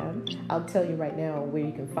Instagram. I'll tell you right now where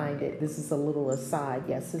you can find it. This is a little aside.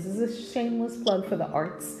 Yes, this is a shameless plug for the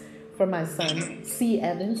arts. For my son, C.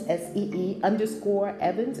 Evans,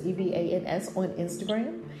 SEE_Evans, EVANS on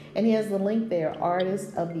Instagram. And he has the link there,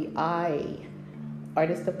 Artist of the Eye.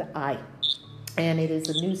 And it is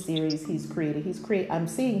a new series he's created. I'm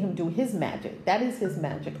seeing him do his magic. That is his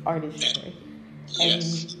magic, artistry.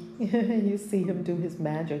 Yes. And you see him do his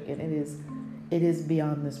magic, and it is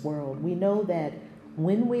beyond this world. We know that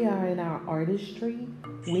when we are in our artistry,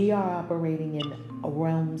 we are operating in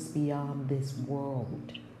realms beyond this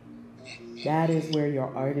world. That is where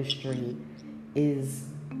your artistry is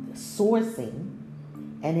sourcing,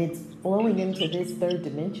 and it's flowing into this third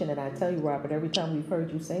dimension. And I tell you, Robert, every time we've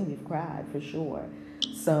heard you sing, we've cried for sure.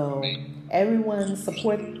 So everyone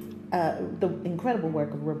support the incredible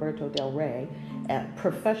work of Roberto Del Rey, a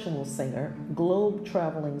professional singer,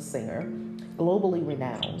 globe-traveling singer, globally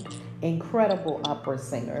renowned, incredible opera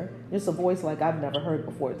singer. Just a voice like I've never heard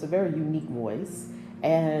before. It's a very unique voice,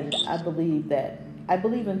 and I believe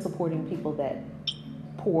in supporting people that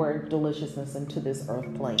pour deliciousness into this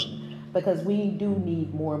earth plane, because we do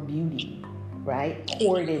need more beauty, right?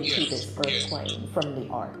 Poured into this earth plane from the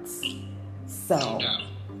arts. So,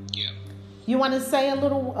 you want to say a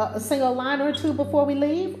little, sing a line or two before we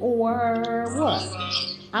leave, or what?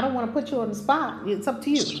 I don't want to put you on the spot. It's up to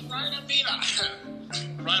you. Right,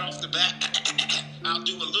 right off the bat, I'll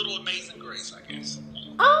do a little Amazing Grace, I guess.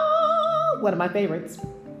 Oh, one of my favorites.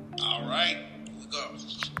 All right. Go.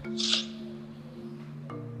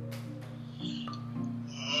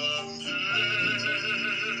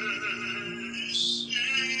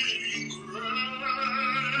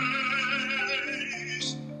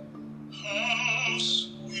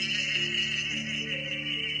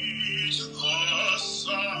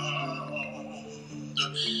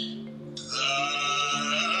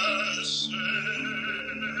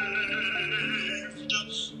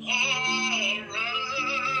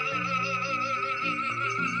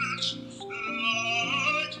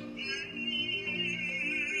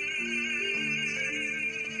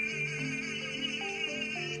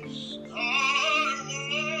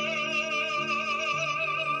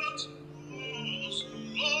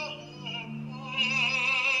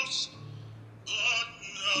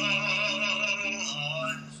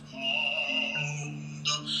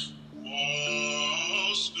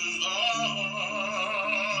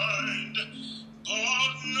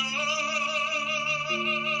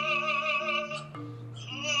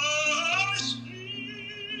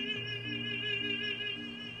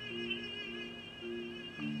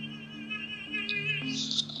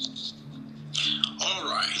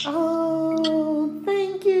 Oh,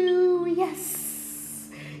 thank you. Yes.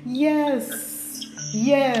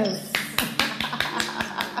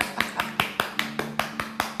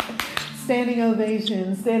 Standing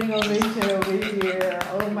ovation over here.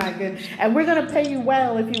 Oh my goodness. And we're going to pay you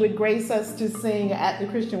well if you would grace us to sing at the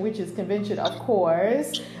Christian Witches Convention, of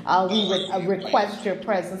course. We would request your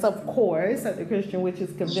presence, of course, at the Christian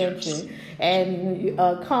Witches Convention and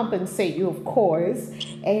compensate you, of course.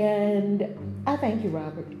 And I thank you,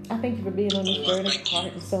 Robert. I thank you for being on this burden of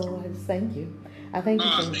heart and soul. I just thank you. I thank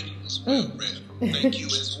you for thank you as well, Red. Thank you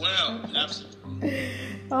as well. Absolutely.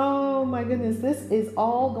 Oh my goodness. This is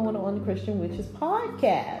all going on the Christian Witches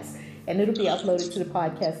podcast. And it'll be uploaded to the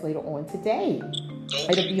podcast later on today.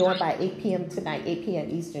 It'll be on by 8 p.m. tonight, 8 p.m.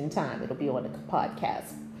 Eastern time. It'll be on the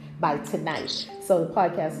podcast by tonight. So the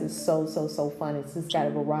podcast is so fun. It's just got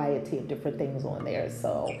a variety of different things on there.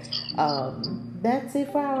 So that's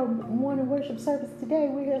it for our morning worship service today.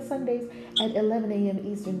 We're here Sundays at 11 a.m.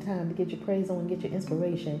 Eastern time to get your praise on, get your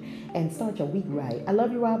inspiration, and start your week right. I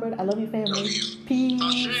love you, Robert. I love you, family. Love you.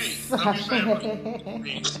 Peace. Love you, family.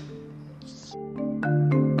 Peace.